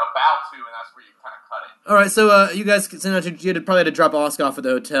we were about to, and that's where you kind of cut it. All right. So you guys probably had to drop Oscar off at the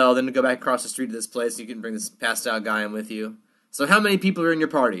hotel, then to go back across the street to this place. You can bring this passed out guy in with you. So how many people are in your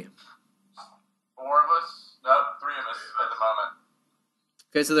party? 4 of us? No, 3 of us at the moment.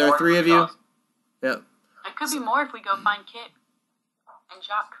 Okay. So there are 3 of you. Yeah. It could be more if we go find Kit and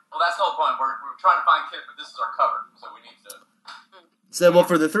Jacques. Well, that's the whole point. We're trying to find Kit, but this is our cover, so we need to... He said, well,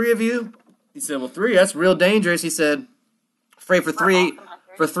 for the 3 of you, he said, well, 3, that's real dangerous. He said, afraid for 3 of you,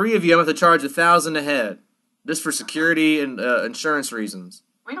 I'm going to have to charge 1,000 a head. Just for security and insurance reasons.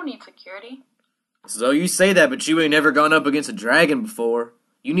 We don't need security. He says, oh, you say that, but you ain't never gone up against a dragon before.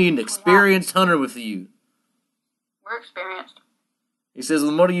 You need an experienced hunter with you. We're experienced. He says,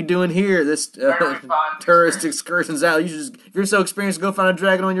 well, what are you doing here? This tourist excursion's out. If you're so experienced, go find a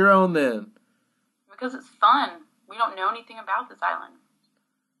dragon on your own then. Because it's fun. We don't know anything about this island.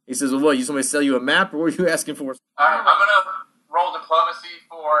 He says, well, what, you just want me to sell you a map, or what are you asking for? All right, I'm going to roll diplomacy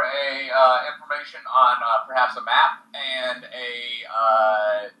for information on perhaps a map and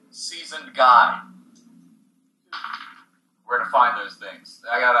a seasoned guide. Where to find those things.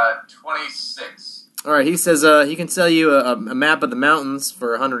 I got a 26. All right, he says he can sell you a map of the mountains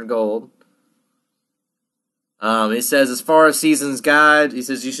for 100 gold. He says, as far as Season's Guide, he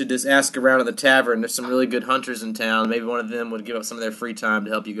says you should just ask around at the tavern. There's some really good hunters in town. Maybe one of them would give up some of their free time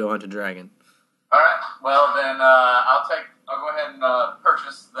to help you go hunt a dragon. All right. Well, then I'll go ahead and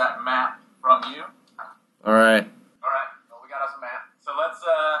purchase that map from you. All right. Well, we got us a map. So let's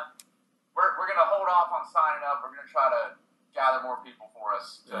we're gonna hold off on signing up. We're gonna try to gather more people for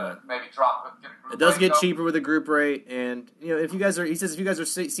us to maybe get a group. It does rate get going. cheaper with a group rate, and if you guys are, he says, if you guys are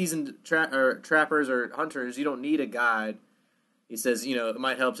seasoned trappers or hunters, you don't need a guide. He says, it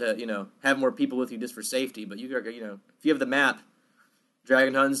might help to have more people with you just for safety. But if you have the map,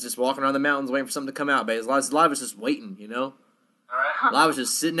 dragon hunting's just walking around the mountains waiting for something to come out. But a lot of us just waiting, All right. A lot of us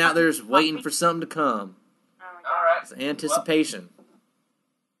just sitting out there just waiting for something to come. All right. It's anticipation.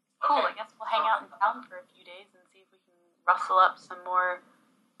 Cool, I guess we'll hang out in town for a few days and see if we can rustle up some more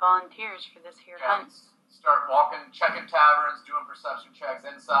volunteers for this here hunt. Start walking, checking taverns, doing perception checks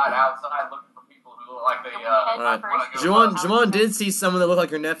inside, outside, looking for people who look like they Right. want to go. Juwan did see someone that looked like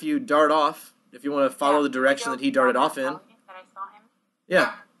your nephew dart off. If you want to follow the direction that he darted off in. That I saw him.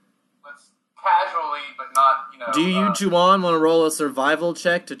 Yeah. Let's casually, but not, Do you, Juwan, want to roll a survival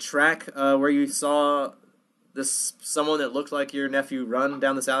check to track where you saw someone that looked like your nephew run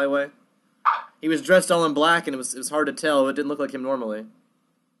down this alleyway? He was dressed all in black, and it was hard to tell. It didn't look like him normally.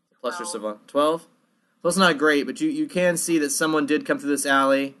 Plus your survival. 12? Well, it's not great, but you can see that someone did come through this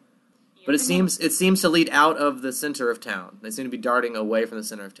alley. But it seems to lead out of the center of town. They seem to be darting away from the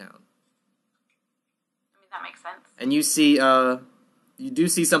center of town. I mean, that makes sense. And you see, you do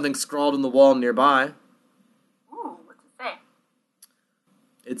see something scrawled on the wall nearby. Ooh, what's it say?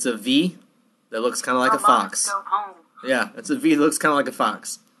 It's a V that looks kind of like a fox. Go home. Yeah, it's a V that looks kind of like a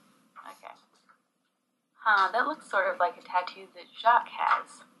fox. Okay. Huh, that looks sort of like a tattoo that Jacques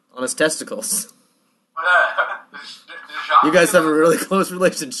has. On his testicles. Does Jacques You guys have a really close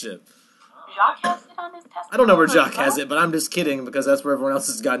relationship. Jacques has it on his testicles? I don't know where Jacques has it, but I'm just kidding because that's where everyone else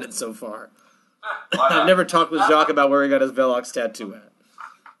has gotten it so far. I've never talked with Jacques about where he got his Velox tattoo at.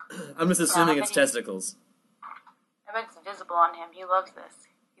 I'm just assuming it's testicles. I bet it's visible on him. He loves this.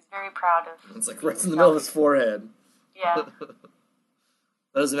 He's very proud of. It's like right in the middle of his forehead. Yeah.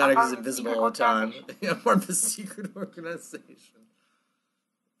 That doesn't matter because he's invisible all the time. Yeah, part of a secret organization.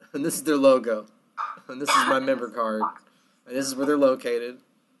 And this is their logo. And this is my member card. And this is where they're located.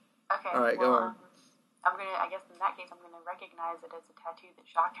 Okay. All right, go on. I guess in that case, I'm gonna recognize it as a tattoo that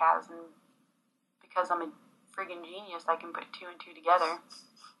Jacques has, and because I'm a friggin' genius, I can put 2 and 2 together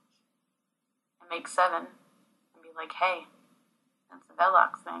and make 7, and be like, hey, that's the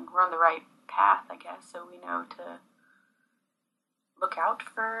Velox thing. We're on the right path, I guess, so we know to look out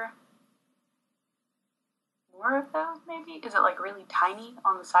for more of those, maybe? Is it, like, really tiny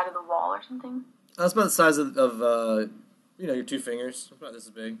on the side of the wall or something? That's about the size of your 2 fingers. It's about this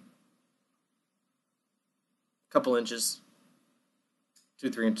big. Couple inches.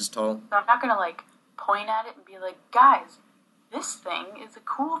 2-3 inches tall. So I'm not gonna, like, point at it and be like, guys, this thing is a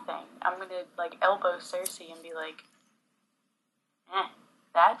cool thing. I'm gonna, like, elbow Cersei and be like,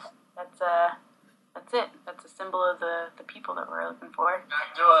 that's it. That's a symbol of the people that we're looking for. Can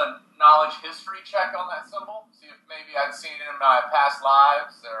I do a knowledge history check on that symbol? See if maybe I'd seen it in my past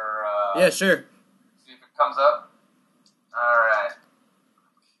lives, or yeah, sure. see if it comes up. All right,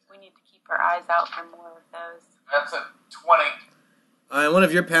 We need to keep our eyes out for more of those. that's a 20. In one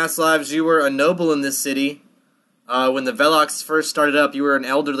of your past lives, you were a noble in this city. When the Velox first started up, you were an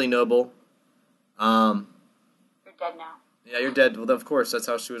elderly noble. You're dead now. Yeah, you're dead. Well, of course, that's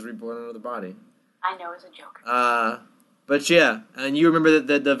how she was reborn in another body. I know it's a joke. But yeah, and you remember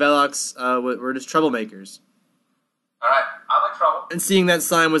that the Velox were just troublemakers. All right, I'm in trouble. And seeing that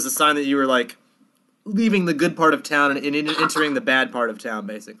sign was a sign that you were, like, leaving the good part of town and entering the bad part of town,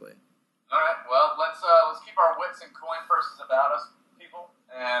 basically. All right, well, let's keep our wits and coin purses about us, people,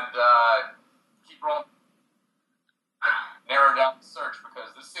 and keep rolling. Narrow down the search,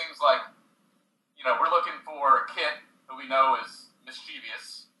 because this seems like, we're looking for Kit, who we know is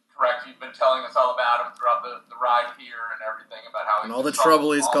mischievous. Correct? You've been telling us all about him throughout the ride here and everything, about how And all the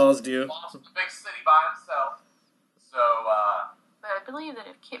trouble he's caused you. Lost the big city by himself. So, But I believe that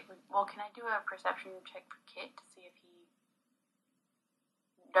if Kit... Well, can I do a perception check for Kit to see if he...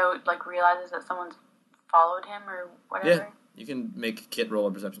 realizes that someone's followed him or whatever? Yeah, you can make Kit roll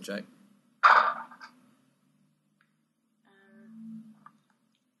a perception check.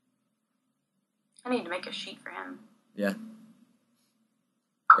 I need to make a sheet for him. Yeah.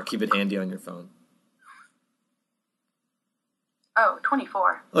 Or keep it handy on your phone. Oh,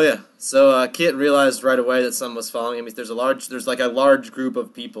 24. Oh yeah. So Kit realized right away that someone was following him. There's a large group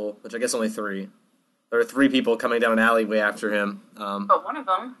of people, which I guess only 3. There are 3 people coming down an alleyway after him. But one of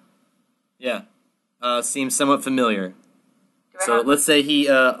them... Yeah. seems somewhat familiar. Do Let's say he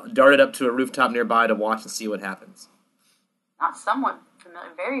darted up to a rooftop nearby to watch and see what happens. Not somewhat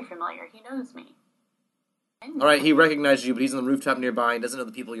familiar, very familiar. He knows me. All right, he recognized you, but he's on the rooftop nearby and doesn't know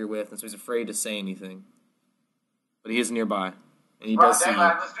the people you're with, and so he's afraid to say anything. But he is nearby, and he does see you.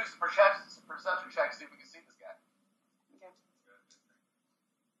 Let's do some perception checks, see if we can see this guy. Okay.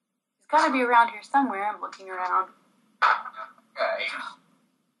 He's got to be around here somewhere. I'm looking around. Okay.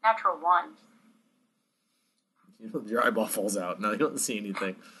 Natural 1. Your eyeball falls out. No, you don't see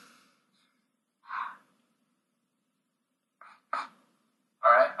anything.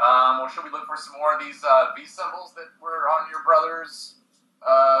 All right. Well, should we look for some more of these V symbols that were on your brother's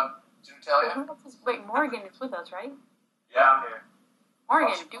genitalia? Wait, Morgan is with us, right? Yeah, I'm here.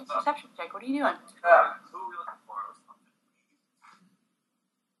 Morgan, do a perception check. What are you doing? Who are we looking for?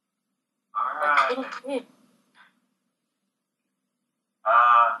 Alright. Little kid.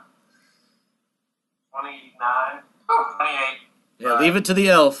 29. 28. Yeah, leave it to the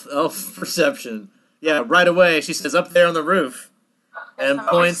elf. Elf perception. Yeah, right away, she says, up there on the roof. And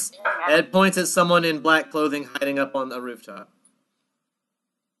points at someone in black clothing hiding up on a rooftop.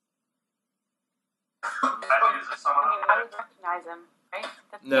 I would recognize him, right?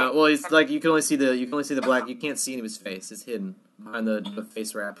 That's No, it. well, he's like you can only see the black. You can't see any of his face. It's hidden behind the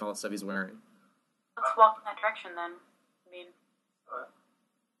face wrap and all the stuff he's wearing. Let's walk in that direction then. I mean,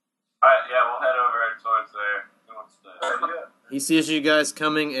 Alright, yeah, we'll head over towards there. Who wants to... He sees you guys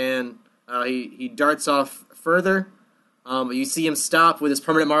coming, and he darts off further. You see him stop with his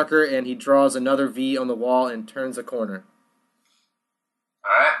permanent marker, and he draws another V on the wall and turns a corner.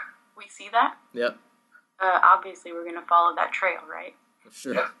 Alright. we see that. Yep. Obviously, we're going to follow that trail, right?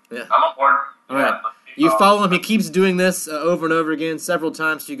 Sure. Yep. Yeah. I'm on board. All right. You follow him. He keeps doing this over and over again, several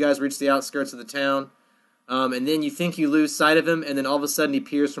times till you guys reach the outskirts of the town. And then you think you lose sight of him, and then all of a sudden he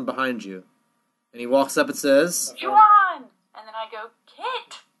peers from behind you. And he walks up and says, Juan! And then I go,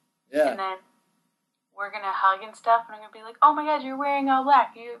 Kit! Yeah. And then we're going to hug and stuff, and I'm going to be like, oh my god, you're wearing all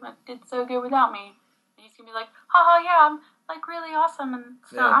black. You did so good without me. And he's going to be like, haha, yeah, I'm like really awesome, and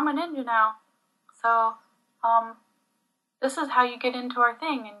so Yeah. I'm a ninja now. So, this is how you get into our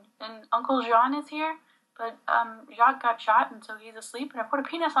thing, and Uncle Jean is here, but Jacques got shot, and so he's asleep, and I put a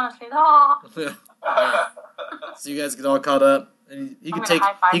penis on his face. Oh! So you guys get all caught up. And he can I'm gonna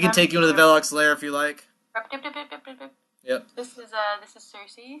high-five him. take you into the Velox lair if you like. Yep. This is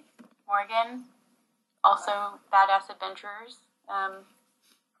Cersei, Morgan, also badass adventurers.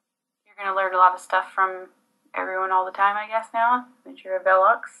 You're gonna learn a lot of stuff from everyone all the time, I guess, now that you're a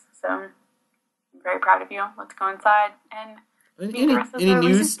Velox. So I'm very proud of you. Let's go inside and meet the rest of the Any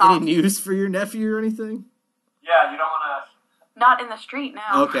resistance. news for your nephew or anything? Yeah, you don't want to... Not in the street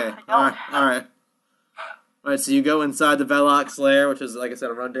now. Okay. I don't. All right. So you go inside the Velox lair, which is, like I said,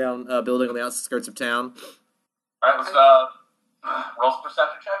 a rundown building on the outskirts of town. Alright, let's roll some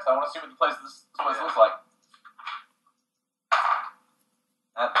perception checks. I want to see what this place looks like.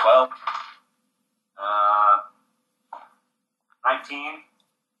 At 12. 19.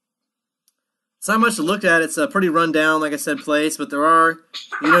 It's not much to look at. It's a pretty rundown, like I said, place. But there are,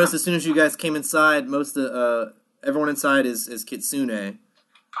 you notice as soon as you guys came inside, everyone inside is kitsune,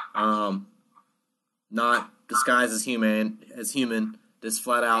 not disguised as human, just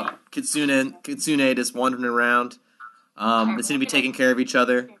flat out kitsune just wandering around. They seem to be taking care of each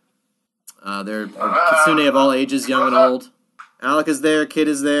other. They're kitsune of all ages, young and old. Alec is there. Kid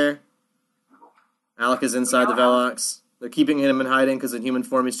is there. Alec is inside the Velox. They're keeping him in hiding because in human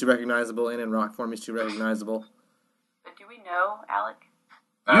form he's too recognizable, and in rock form he's too recognizable. But do we know Alec?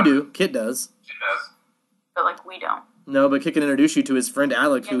 You do. Kit does. She does. But like we don't. No, but Kit can introduce you to his friend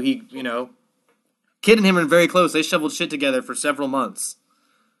Alec, who he, Kit and him are very close. They shoveled shit together for several months.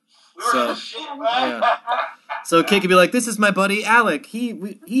 So, yeah. So Kit could be like, "This is my buddy Alec.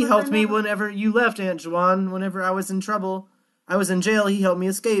 He helped me whenever you left, Aunt Joanne. Whenever I was in trouble, I was in jail. He helped me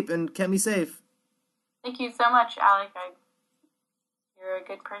escape and kept me safe." Thank you so much, Alec. You're a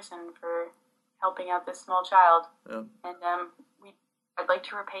good person for helping out this small child. Yeah. And I'd like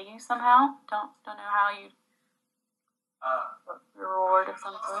to repay you somehow. Don't know how you reward of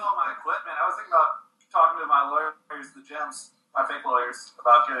some Lost sort. all my equipment. I was thinking about talking to my lawyers, the gems, my fake lawyers,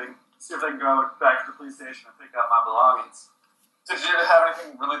 about see if they can go back to the police station and pick up my belongings. Did you have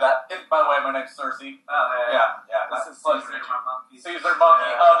anything really that... By the way, my name's Cersei. Oh, Yeah. This is Pleasure. Caesar, my monkey. Caesar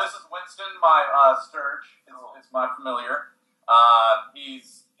Monkey. Yeah. This is Winston, my sturge. It's my familiar. He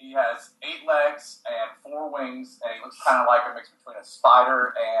has 8 legs and 4 wings, and he looks kind of like a mix between a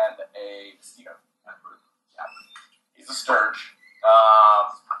spider and a mosquito. Yeah. He's a sturge.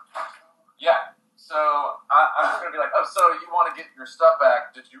 Yeah. So I'm just gonna be like, oh, so you want to get your stuff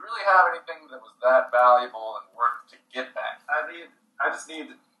back, did you really have anything that was that valuable and worth to get back? I just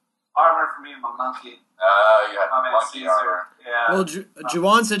need armor for me and my monkey. You had monkey armor. Yeah. Well,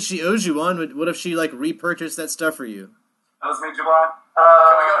 Juwan said she owes you one. What if she like repurchased that stuff for you? That was me, Juwan.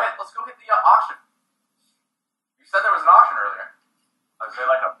 Let's go hit the auction. You said there was an auction earlier. Is there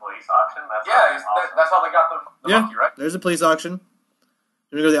like a police auction? That's how they got the monkey, right? There's a police auction.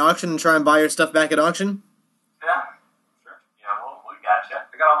 You want to go to the auction and try and buy your stuff back at auction? Yeah. Sure. Yeah, well, we got you.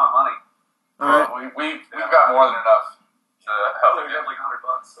 I got all my money. All right. We've got more than enough to help I you got like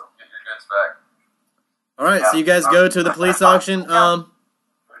 $100, so. get your goods back. All right. So you guys go to the police auction. And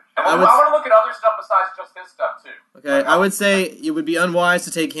I want to look at other stuff besides just his stuff too. Okay. I would say it would be unwise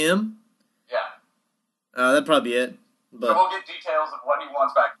to take him. Yeah. That'd probably be it. So But we'll get details of what he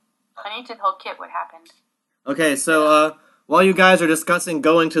wants back. I need to tell Kit what happened. okay. So while you guys are discussing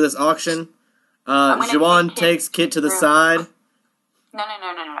going to this auction, gonna Juwan take takes Kit to the room. side. No.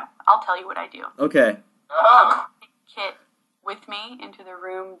 I'll tell you what I do. Okay. Take Kit with me into the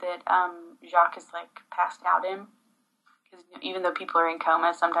room that Jacques is like passed out in. Because even though people are in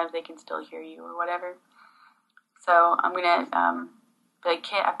coma, sometimes they can still hear you or whatever. So I'm gonna be like,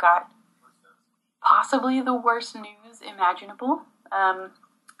 Kit, I've got possibly the worst news imaginable. On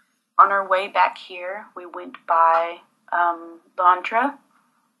our way back here, we went by Lantra,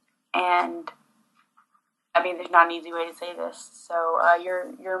 and I mean, there's not an easy way to say this. So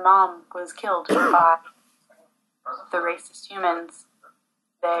your mom was killed by the racist humans.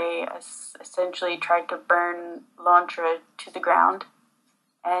 They essentially tried to burn Lantra to the ground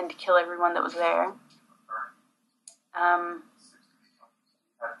and kill everyone that was there. I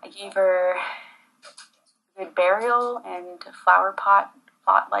gave her a good burial, and a flower pot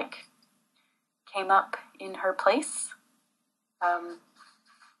like came up in her place.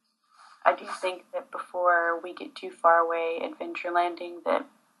 I do think that before we get too far away, adventure landing, that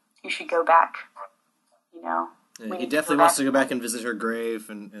you should go back. You know. Yeah, he definitely wants to go back and visit her grave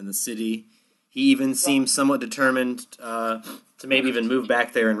and the city. He even seems somewhat determined to maybe even move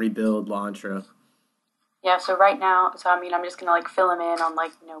back there and rebuild Lantra. Yeah, so right now, I'm just gonna like fill him in on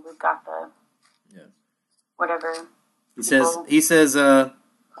like, we've got the whatever. He says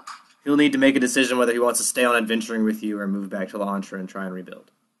he'll need to make a decision whether he wants to stay on adventuring with you or move back to Lantra and try and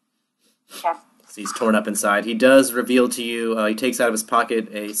rebuild. Okay. So he's torn up inside. He does reveal to you, he takes out of his pocket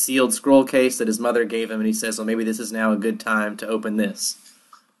a sealed scroll case that his mother gave him, and he says, well, maybe this is now a good time to open this.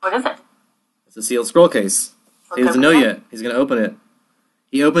 What is it? It's a sealed scroll case. He doesn't know yet. He's going to open it.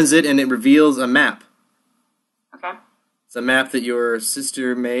 He opens it, and it reveals a map. Okay. It's a map that your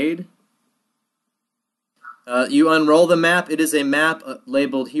sister made. You unroll the map. It is a map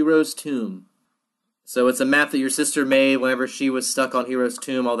labeled Hero's Tomb. So it's a map that your sister made whenever she was stuck on Hero's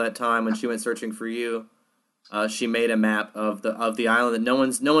Tomb all that time when she went searching for you. She made a map of the island that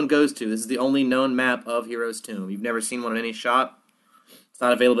no one goes to. This is the only known map of Hero's Tomb. You've never seen one in any shop. It's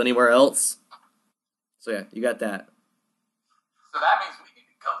not available anywhere else. So yeah, you got that. So that means we need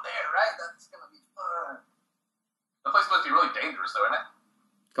to go there, right? That's gonna be fun. The place must be really dangerous, though, isn't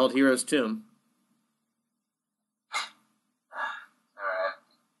it? Called Hero's Tomb. All right.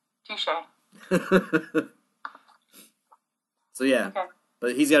 Touche. So yeah, Okay.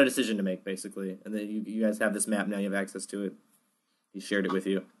 but he's got a decision to make basically, and then you guys have this map now. You have access to it. He shared it with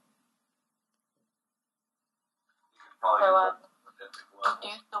you. So, we do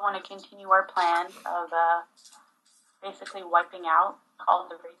still want to continue our plan of basically wiping out all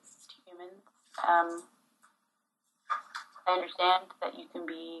the racist humans. I understand that you can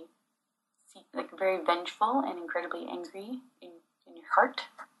be very vengeful and incredibly angry in your heart,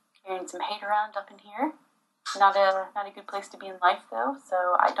 carrying some hate around up in here. Not a good place to be in life, though.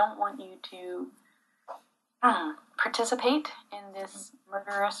 So I don't want you to participate in this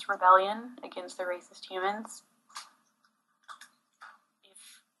murderous rebellion against the racist humans.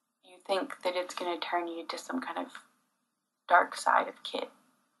 You think that it's going to turn you to some kind of dark side of Kit.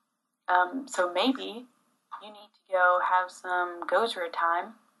 So maybe you need to go have some Gozra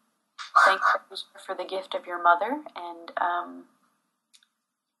time. Thank Gozra for the gift of your mother, and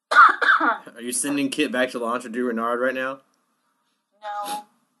Are you sending Kit back to Lantra du Renard right now? no,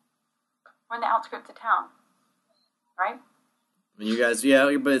 we're in the outskirts of town, right? I mean, you guys,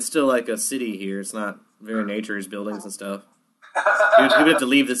 yeah, but it's still like a city here. It's not very nature's buildings and stuff. You would have to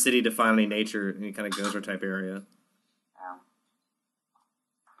leave the city to find any nature, any kind of Gozra type area.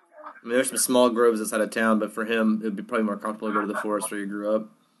 I mean, there's some small groves outside of town, but for him, it would be probably more comfortable to go to the forest where he grew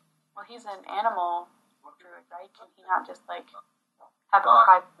up. Well, he's an animal druid, right? Can he not just, have a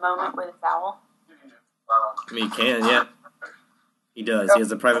private moment with his owl? I mean, he can, yeah. He does. He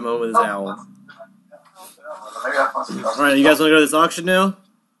has a private moment with his owl. So maybe I must. Alright, you guys want to go to this auction now?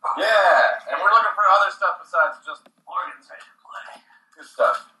 Yeah, and we're looking for other stuff besides just organs. Good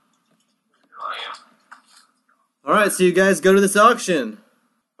stuff. Alright, so you guys go to this auction.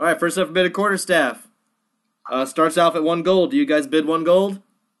 Alright, first up for bid a quarterstaff. Starts off at 1 gold. Do you guys bid 1 gold?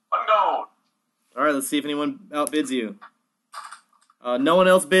 1 gold. Alright, let's see if anyone outbids you. No one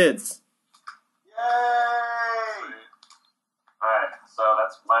else bids. Yay! Alright, so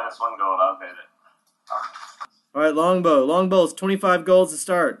that's minus 1 gold. I'll bid it. Alright, longbow. Longbow's 25 golds to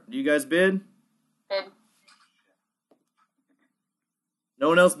start. Do you guys bid? Bid. No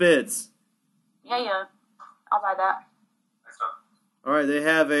one else bids. Yeah. I'll buy that. Alright, they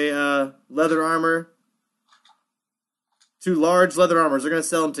have a leather armor. 2 large leather armors. They're going to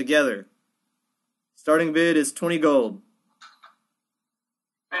sell them together. Starting bid is 20 gold.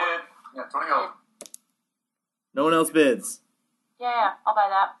 Bid. Yeah, 20 gold. No one else bids. Yeah. I'll buy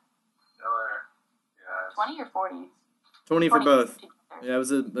that. Yeah. 20 or 40? 20 for 20, both. 50. Yeah, it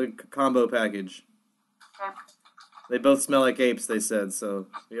was a combo package. Okay. They both smell like apes, they said, so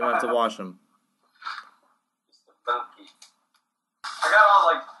you don't have to wash them. I got all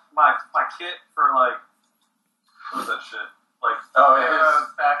like my kit for like what was that shit? Like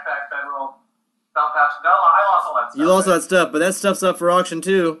backpack, bedroll, belt pouch. No, I lost all that stuff. You lost all that stuff, but that stuff's up for auction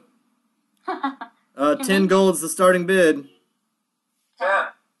too. 10 gold's the starting bid. 10.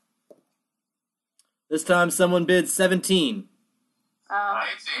 This time someone bid 17.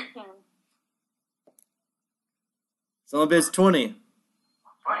 18. Someone bids 20.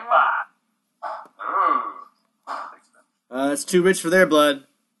 25. Ooh. It's too rich for their blood.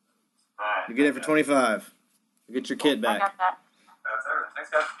 Alright. You get it for 25. You get your kit I back. got that. That's everything. Thanks,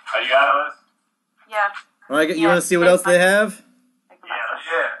 guys. Oh, you got it, Liz? Yeah. Alright, you want to see what else they have? I can buy Yeah, that. let's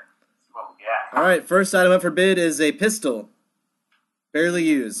see what we got. Alright, first item up for bid is a pistol. Barely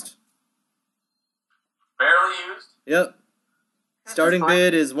used. Barely used. Yep. Starting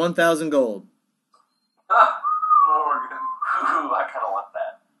bid is 1,000 gold. Morgan. Ooh, I kind of want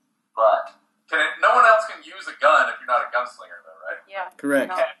that. But no one else can use a gun if you're not a gunslinger, though, right? Yeah.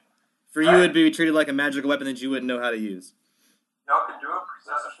 Correct. I know. For you, it'd be treated like a magical weapon that you wouldn't know how to use. Y'all can do a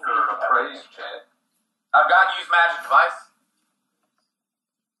perception or appraise check. I've got use magic device.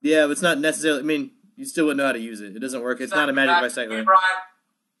 Yeah, but it's not necessarily. I mean, you still wouldn't know how to use it. It doesn't work. It's not a magic device technically. Brian.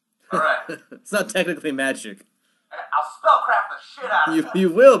 All right. It's not technically magic. I'll spellcraft the shit out of that. You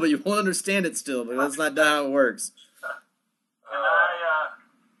will, but you won't understand it still because that's not how it works. Can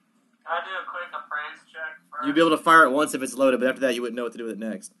I do a quick appraise check first? You'd be able to fire it once if it's loaded, but after that, you wouldn't know what to do with it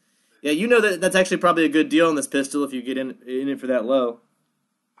next. Yeah, you know that's actually probably a good deal on this pistol if you get in it for that low.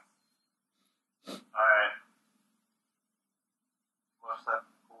 Alright. What's that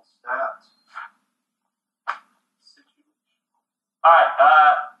cool stats? Alright,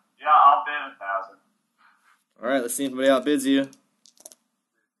 yeah, I'll bid 1,000. All right, let's see if anybody outbids you.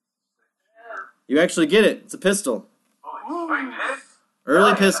 You actually get it. It's a pistol. Holy shit.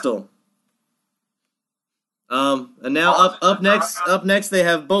 Early pistol. And now up next they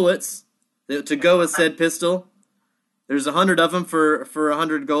have bullets to go with said pistol. There's 100 of them for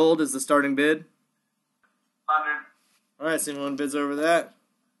 100 gold is the starting bid. 100. All right, so anyone bids over that?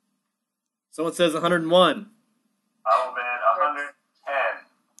 Someone says 101. I'll bid 110.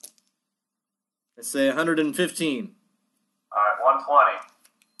 I say 115. Alright, 120.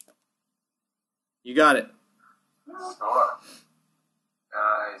 You got it. Score.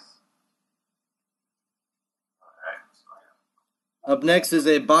 Nice. Up next is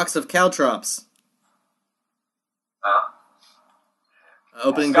a box of caltrops.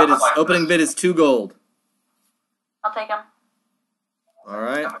 Opening bid is 2 gold. I'll take them. All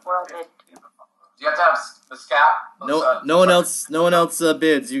right. We're all good. Do you have to have the scap? No one else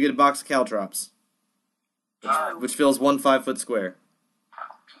bids. You get a box of caltrops, which fills 1 5-foot square.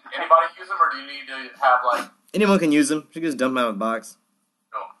 Anybody use them, or do you need to have like? Anyone can use them. You can just dump them out of the box.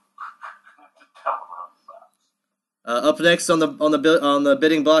 Up next on the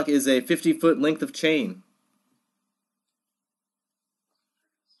bidding block is a 50-foot length of chain.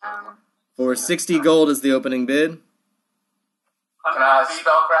 For 60 gold is the opening bid. Can I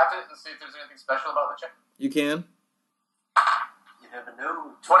spellcraft it and see if there's anything special about the chain? You can. You never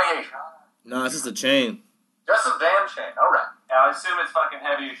know. 28. No, it's just a chain. Just a damn chain. All right. Yeah, I assume it's fucking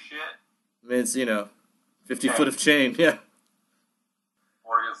heavy as shit. I mean, it's 50 foot of chain. Yeah.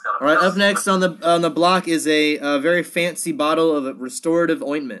 Morgan's got a All right. Up next on the block is a very fancy bottle of restorative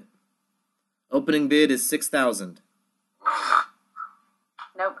ointment. Opening bid is 6,000.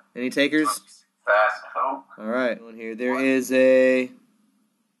 Nope. Any takers? Fast hope. All right. On here, there is a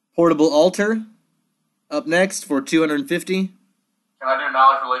portable altar. Up next for 250. Can I do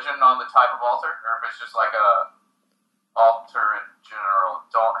knowledge religion on the type of altar, or if it's just like a altar in general?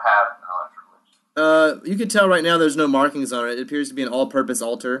 Don't have knowledge religion. You can tell right now there's no markings on it. It appears to be an all-purpose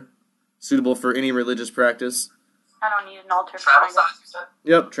altar, suitable for any religious practice. I don't need an altar. Travel size, you said?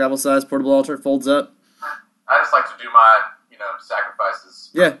 Yep, travel size, portable altar, folds up. I just like to do my, sacrifices.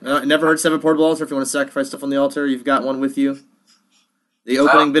 Yeah, it never hurts to have a portable altar if you want to sacrifice stuff on the altar. You've got one with you. The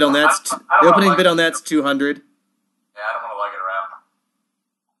opening bid on that's that's 200. Yeah, I don't want to lug it around.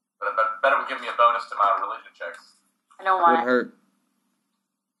 But I bet it would give me a bonus to my religion checks. I don't want Wouldn't hurt.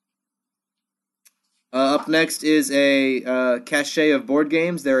 Up next is a cachet of board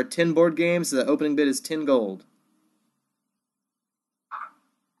games. There are 10 board games. So the opening bid is 10 gold.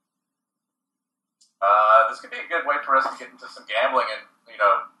 This could be a good way for us to get into some gambling and,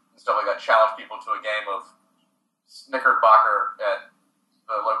 stuff like that. Challenge people to a game of Knickerbocker at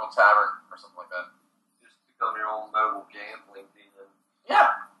the local tavern or something like that. Just become your own mobile gambling demon.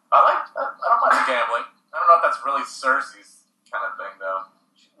 Yeah, I don't mind the gambling. I don't know if that's really Cersei's kind of thing, though.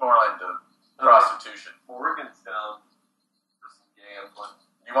 She's more into prostitution. Morgan's down for some gambling.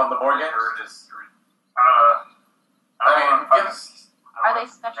 You want the board games? Her history. Give us... Are they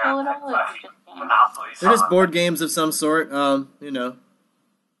special at all, or is it just games? Monopoly. They're just board games of some sort. Not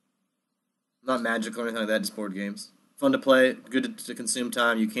magical or anything like that. Just board games. Fun to play. Good to consume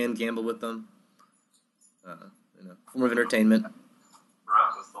time. You can gamble with them. Form of entertainment.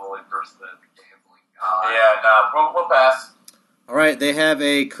 Brett was the only person that gambling guy. Yeah, no, we'll pass. All right, they have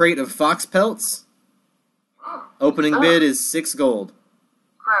a crate of fox pelts. Opening bid is 6 gold.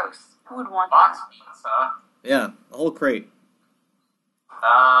 Gross. Who would want Box that? beans, huh? Yeah, a whole crate.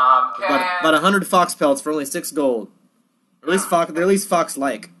 Can... About 100 fox pelts for only 6 gold. Or at least they're at least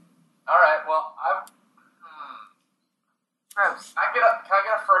fox-like. All right, well, Gross. Can I get a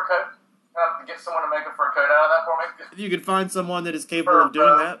fur coat? Can I get someone to make a fur coat out of that for me? If you could find someone that is capable of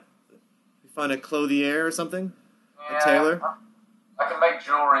doing that, you find a clothier or something, a tailor. I can make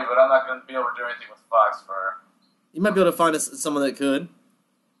jewelry, but I'm not going to be able to do anything with fox fur. You might be able to find someone that could.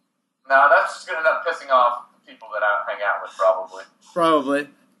 No, that's just going to end up pissing off people that I hang out with, probably. Probably.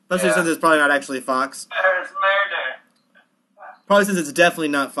 Especially since it's probably not actually fox. There's murder. Probably since it's definitely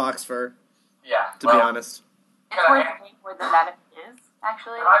not fox fur, Yeah. to be honest. It's worth more than that if it is,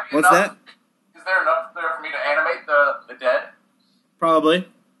 actually. What's that? Is there enough there for me to animate the dead? Probably.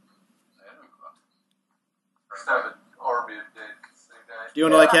 So the army of dead. Do you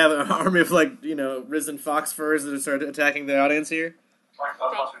want to have an army of risen fox furs that start attacking the audience here? Fake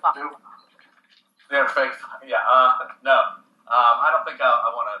fuck. They're fake. Yeah. No. I don't think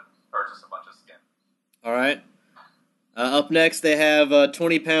I want to purchase a bunch of skin. All right. Up next, they have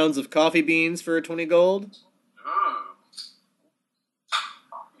 20 pounds of coffee beans for 20 gold. Ooh.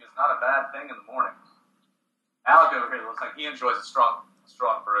 Coffee is not a bad thing in the morning. Alec over here looks like he enjoys a strong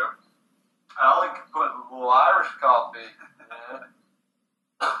brew. I only could put a little Irish coffee.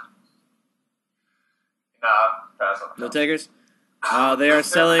 Pass on. No takers? They are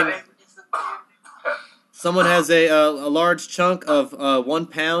selling... Someone has a large chunk of 1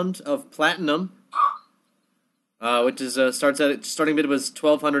 pound of platinum, which is starting bid was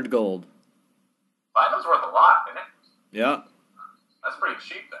 1,200 gold. Platinum's worth a lot, isn't it? Yeah. That's pretty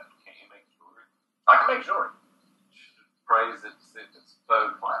cheap then. Can you make jewelry? I can make jewelry. Praise it if it's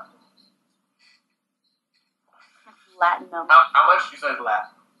faux platinum. Platinum. How much? You said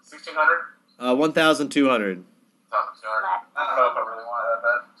 1,600? 1,200. 1,200. I don't know if I really want that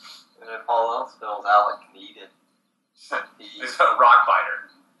bad. And if all else fails, Alec can eat it. He's a rock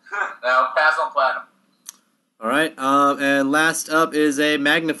biter. Now, pass on platinum. All right. And last up is a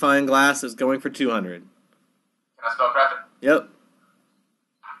magnifying glass that's going for 200. Can I spellcraft it? Yep.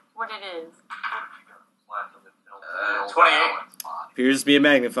 What it is. 28. Appears to be a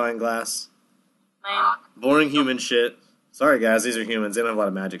magnifying glass. Lame. Boring human shit. Sorry, guys. These are humans. They don't have a lot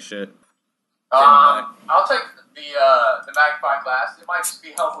of magic shit. I'll take the magnifying glass. It might just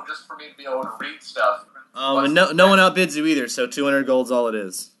be helpful just for me to be able to read stuff. And no one outbids you either, so 200 gold's all it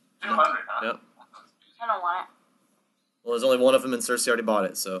is. 200, huh? Yep. I don't want it. Well, there's only one of them, and Cersei already bought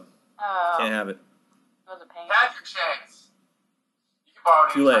it, so Oh. can't have it. That was a pain. Had your chance. You can borrow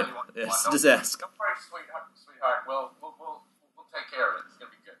it Too late. anytime you want. Yes, Don't- just ask. Don't worry, sweetheart. We'll take care of it. It's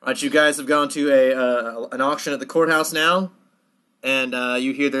gonna be good. All right, you guys have gone to an auction at the courthouse now, and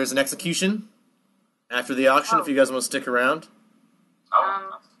you hear there's an execution after the auction. If you guys want to stick around. Yeah,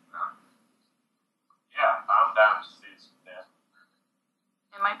 I'm down to see some death.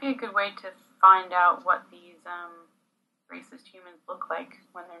 It might be a good way to find out what these racist humans look like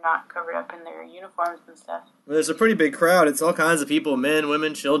when they're not covered up in their uniforms and stuff. Well, there's a pretty big crowd. It's all kinds of people: men,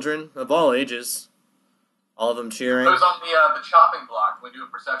 women, children of all ages. All of them cheering. Who's on the chopping block? Can we do a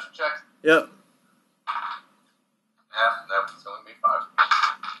perception check? Yep. Nope, it's going to be 5.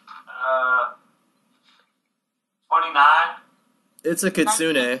 29. It's a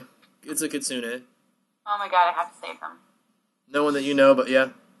kitsune. It's a kitsune. Oh my god, I have to save them. No one that you know, but yeah.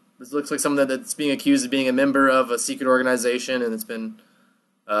 This looks like someone that's being accused of being a member of a secret organization, and it's been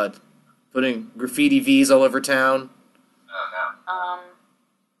putting graffiti V's all over town. Oh, no.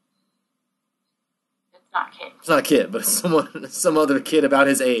 It's not Kit. It's not a kid, but it's some other kid about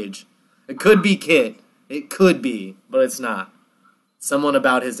his age. It could be Kit. It could be, but it's not. Someone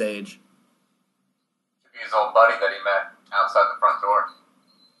about his age. Could be his old buddy that he met outside the front door.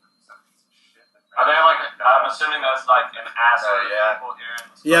 Are there like? I'm assuming that's like an ass of yeah. people here.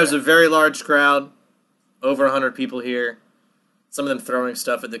 In the Yeah, there's a very large crowd. Over 100 people here. Some of them throwing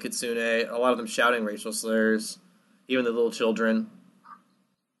stuff at the kitsune. A lot of them shouting racial slurs. Even the little children.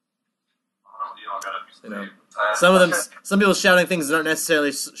 You don't gotta be You know. saved. Some people shouting things that aren't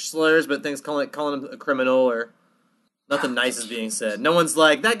necessarily slurs, but things calling him a criminal or nothing nice is being said. No one's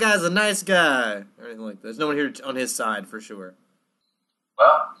like, that guy's a nice guy, or anything like that. There's no one here on his side, for sure.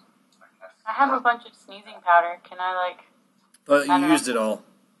 Well, I have a bunch of sneezing powder. Can I, like... But you used it all.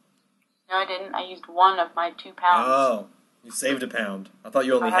 No, I didn't. I used 1 of my 2 pounds. Oh, you saved a pound. I thought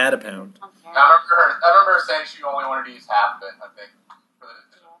you only had a pound. I remember her saying she only wanted to use half of it, I think,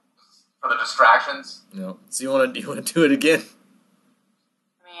 for the distractions. No. So you want to do it again?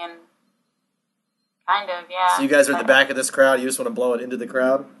 I mean, kind of, yeah. So you guys are at the back of this crowd. You just want to blow it into the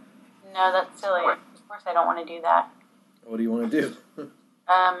crowd? No, that's silly. Of course I don't want to do that. What do you want to do?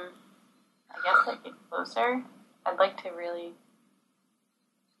 I guess like get closer. I'd like to really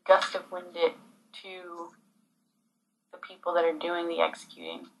gust of wind it to the people that are doing the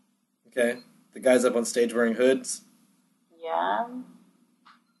executing. Okay. The guys up on stage wearing hoods? Yeah.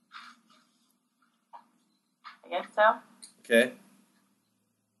 I guess so. Okay.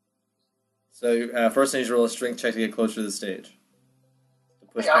 So first I need to roll a strength check to get closer to the stage. To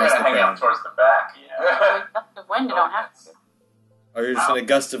push I'm past going the to hang out crowd. towards the back. With gust of wind, you don't have to. Or you're just going to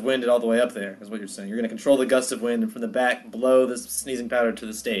gust of wind it all the way up there, is what you're saying. You're going to control the gust of wind and from the back blow this sneezing powder to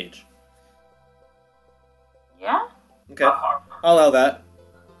the stage. Yeah? Okay. I'll allow that.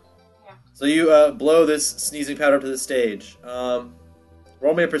 Yeah. So you blow this sneezing powder to the stage. Roll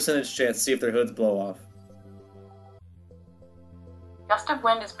me a percentage chance to see if their hoods blow off. Gust of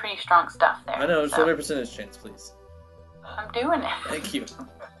wind is pretty strong stuff there. I know, just roll me a percentage chance, please. I'm doing it. Thank you.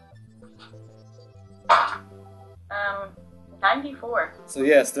 94. So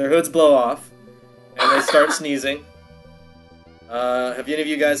yes, their hoods blow off, and they start sneezing. Have any of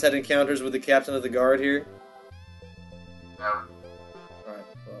you guys had encounters with the captain of the guard here? No. Alright,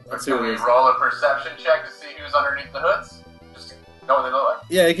 well, let's see Can what we it is. roll a perception check to see who's underneath the hoods? Just to know what they look like?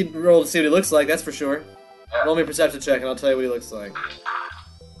 Yeah, you can roll to see what he looks like, that's for sure. Yeah. Roll me a perception check and I'll tell you what he looks like.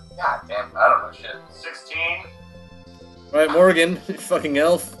 God damn, I don't know shit. 16. Alright, Morgan, you fucking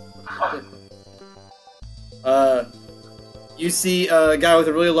elf. You see a guy with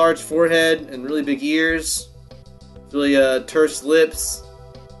a really large forehead and really big ears, really terse lips,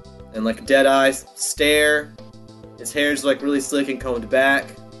 and like a dead-eye stare. His hair's like really slick and combed back.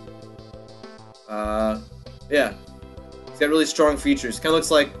 Yeah. He's got really strong features. Kind of looks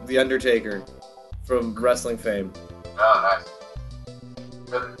like The Undertaker from wrestling fame. Oh, nice.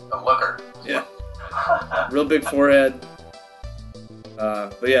 Good, a looker. Yeah. Real big forehead.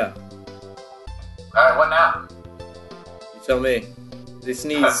 But yeah. Alright, what now? You tell me. They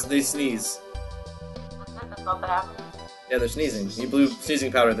sneeze. They sneeze. That's all that happened. Yeah, they're sneezing. You blew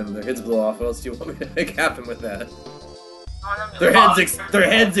sneezing powder at them. Their heads blow off. What else do you want me to make happen with that? I want them to Their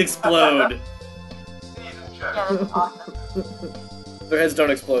heads explode. Sneezing check. Yeah, that's awesome. Their heads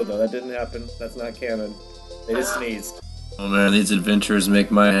don't explode though. That didn't happen. That's not canon. They just sneezed. Oh man, these adventures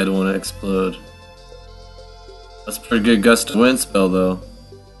make my head want to explode. That's a pretty good gust of wind spell though.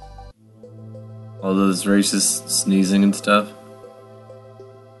 All those racist sneezing and stuff.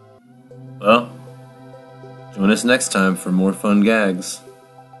 Well, join us next time for more fun gags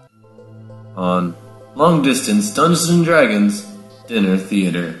on Long Distance Dungeons & Dragons Dinner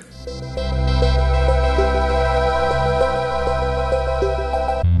Theater.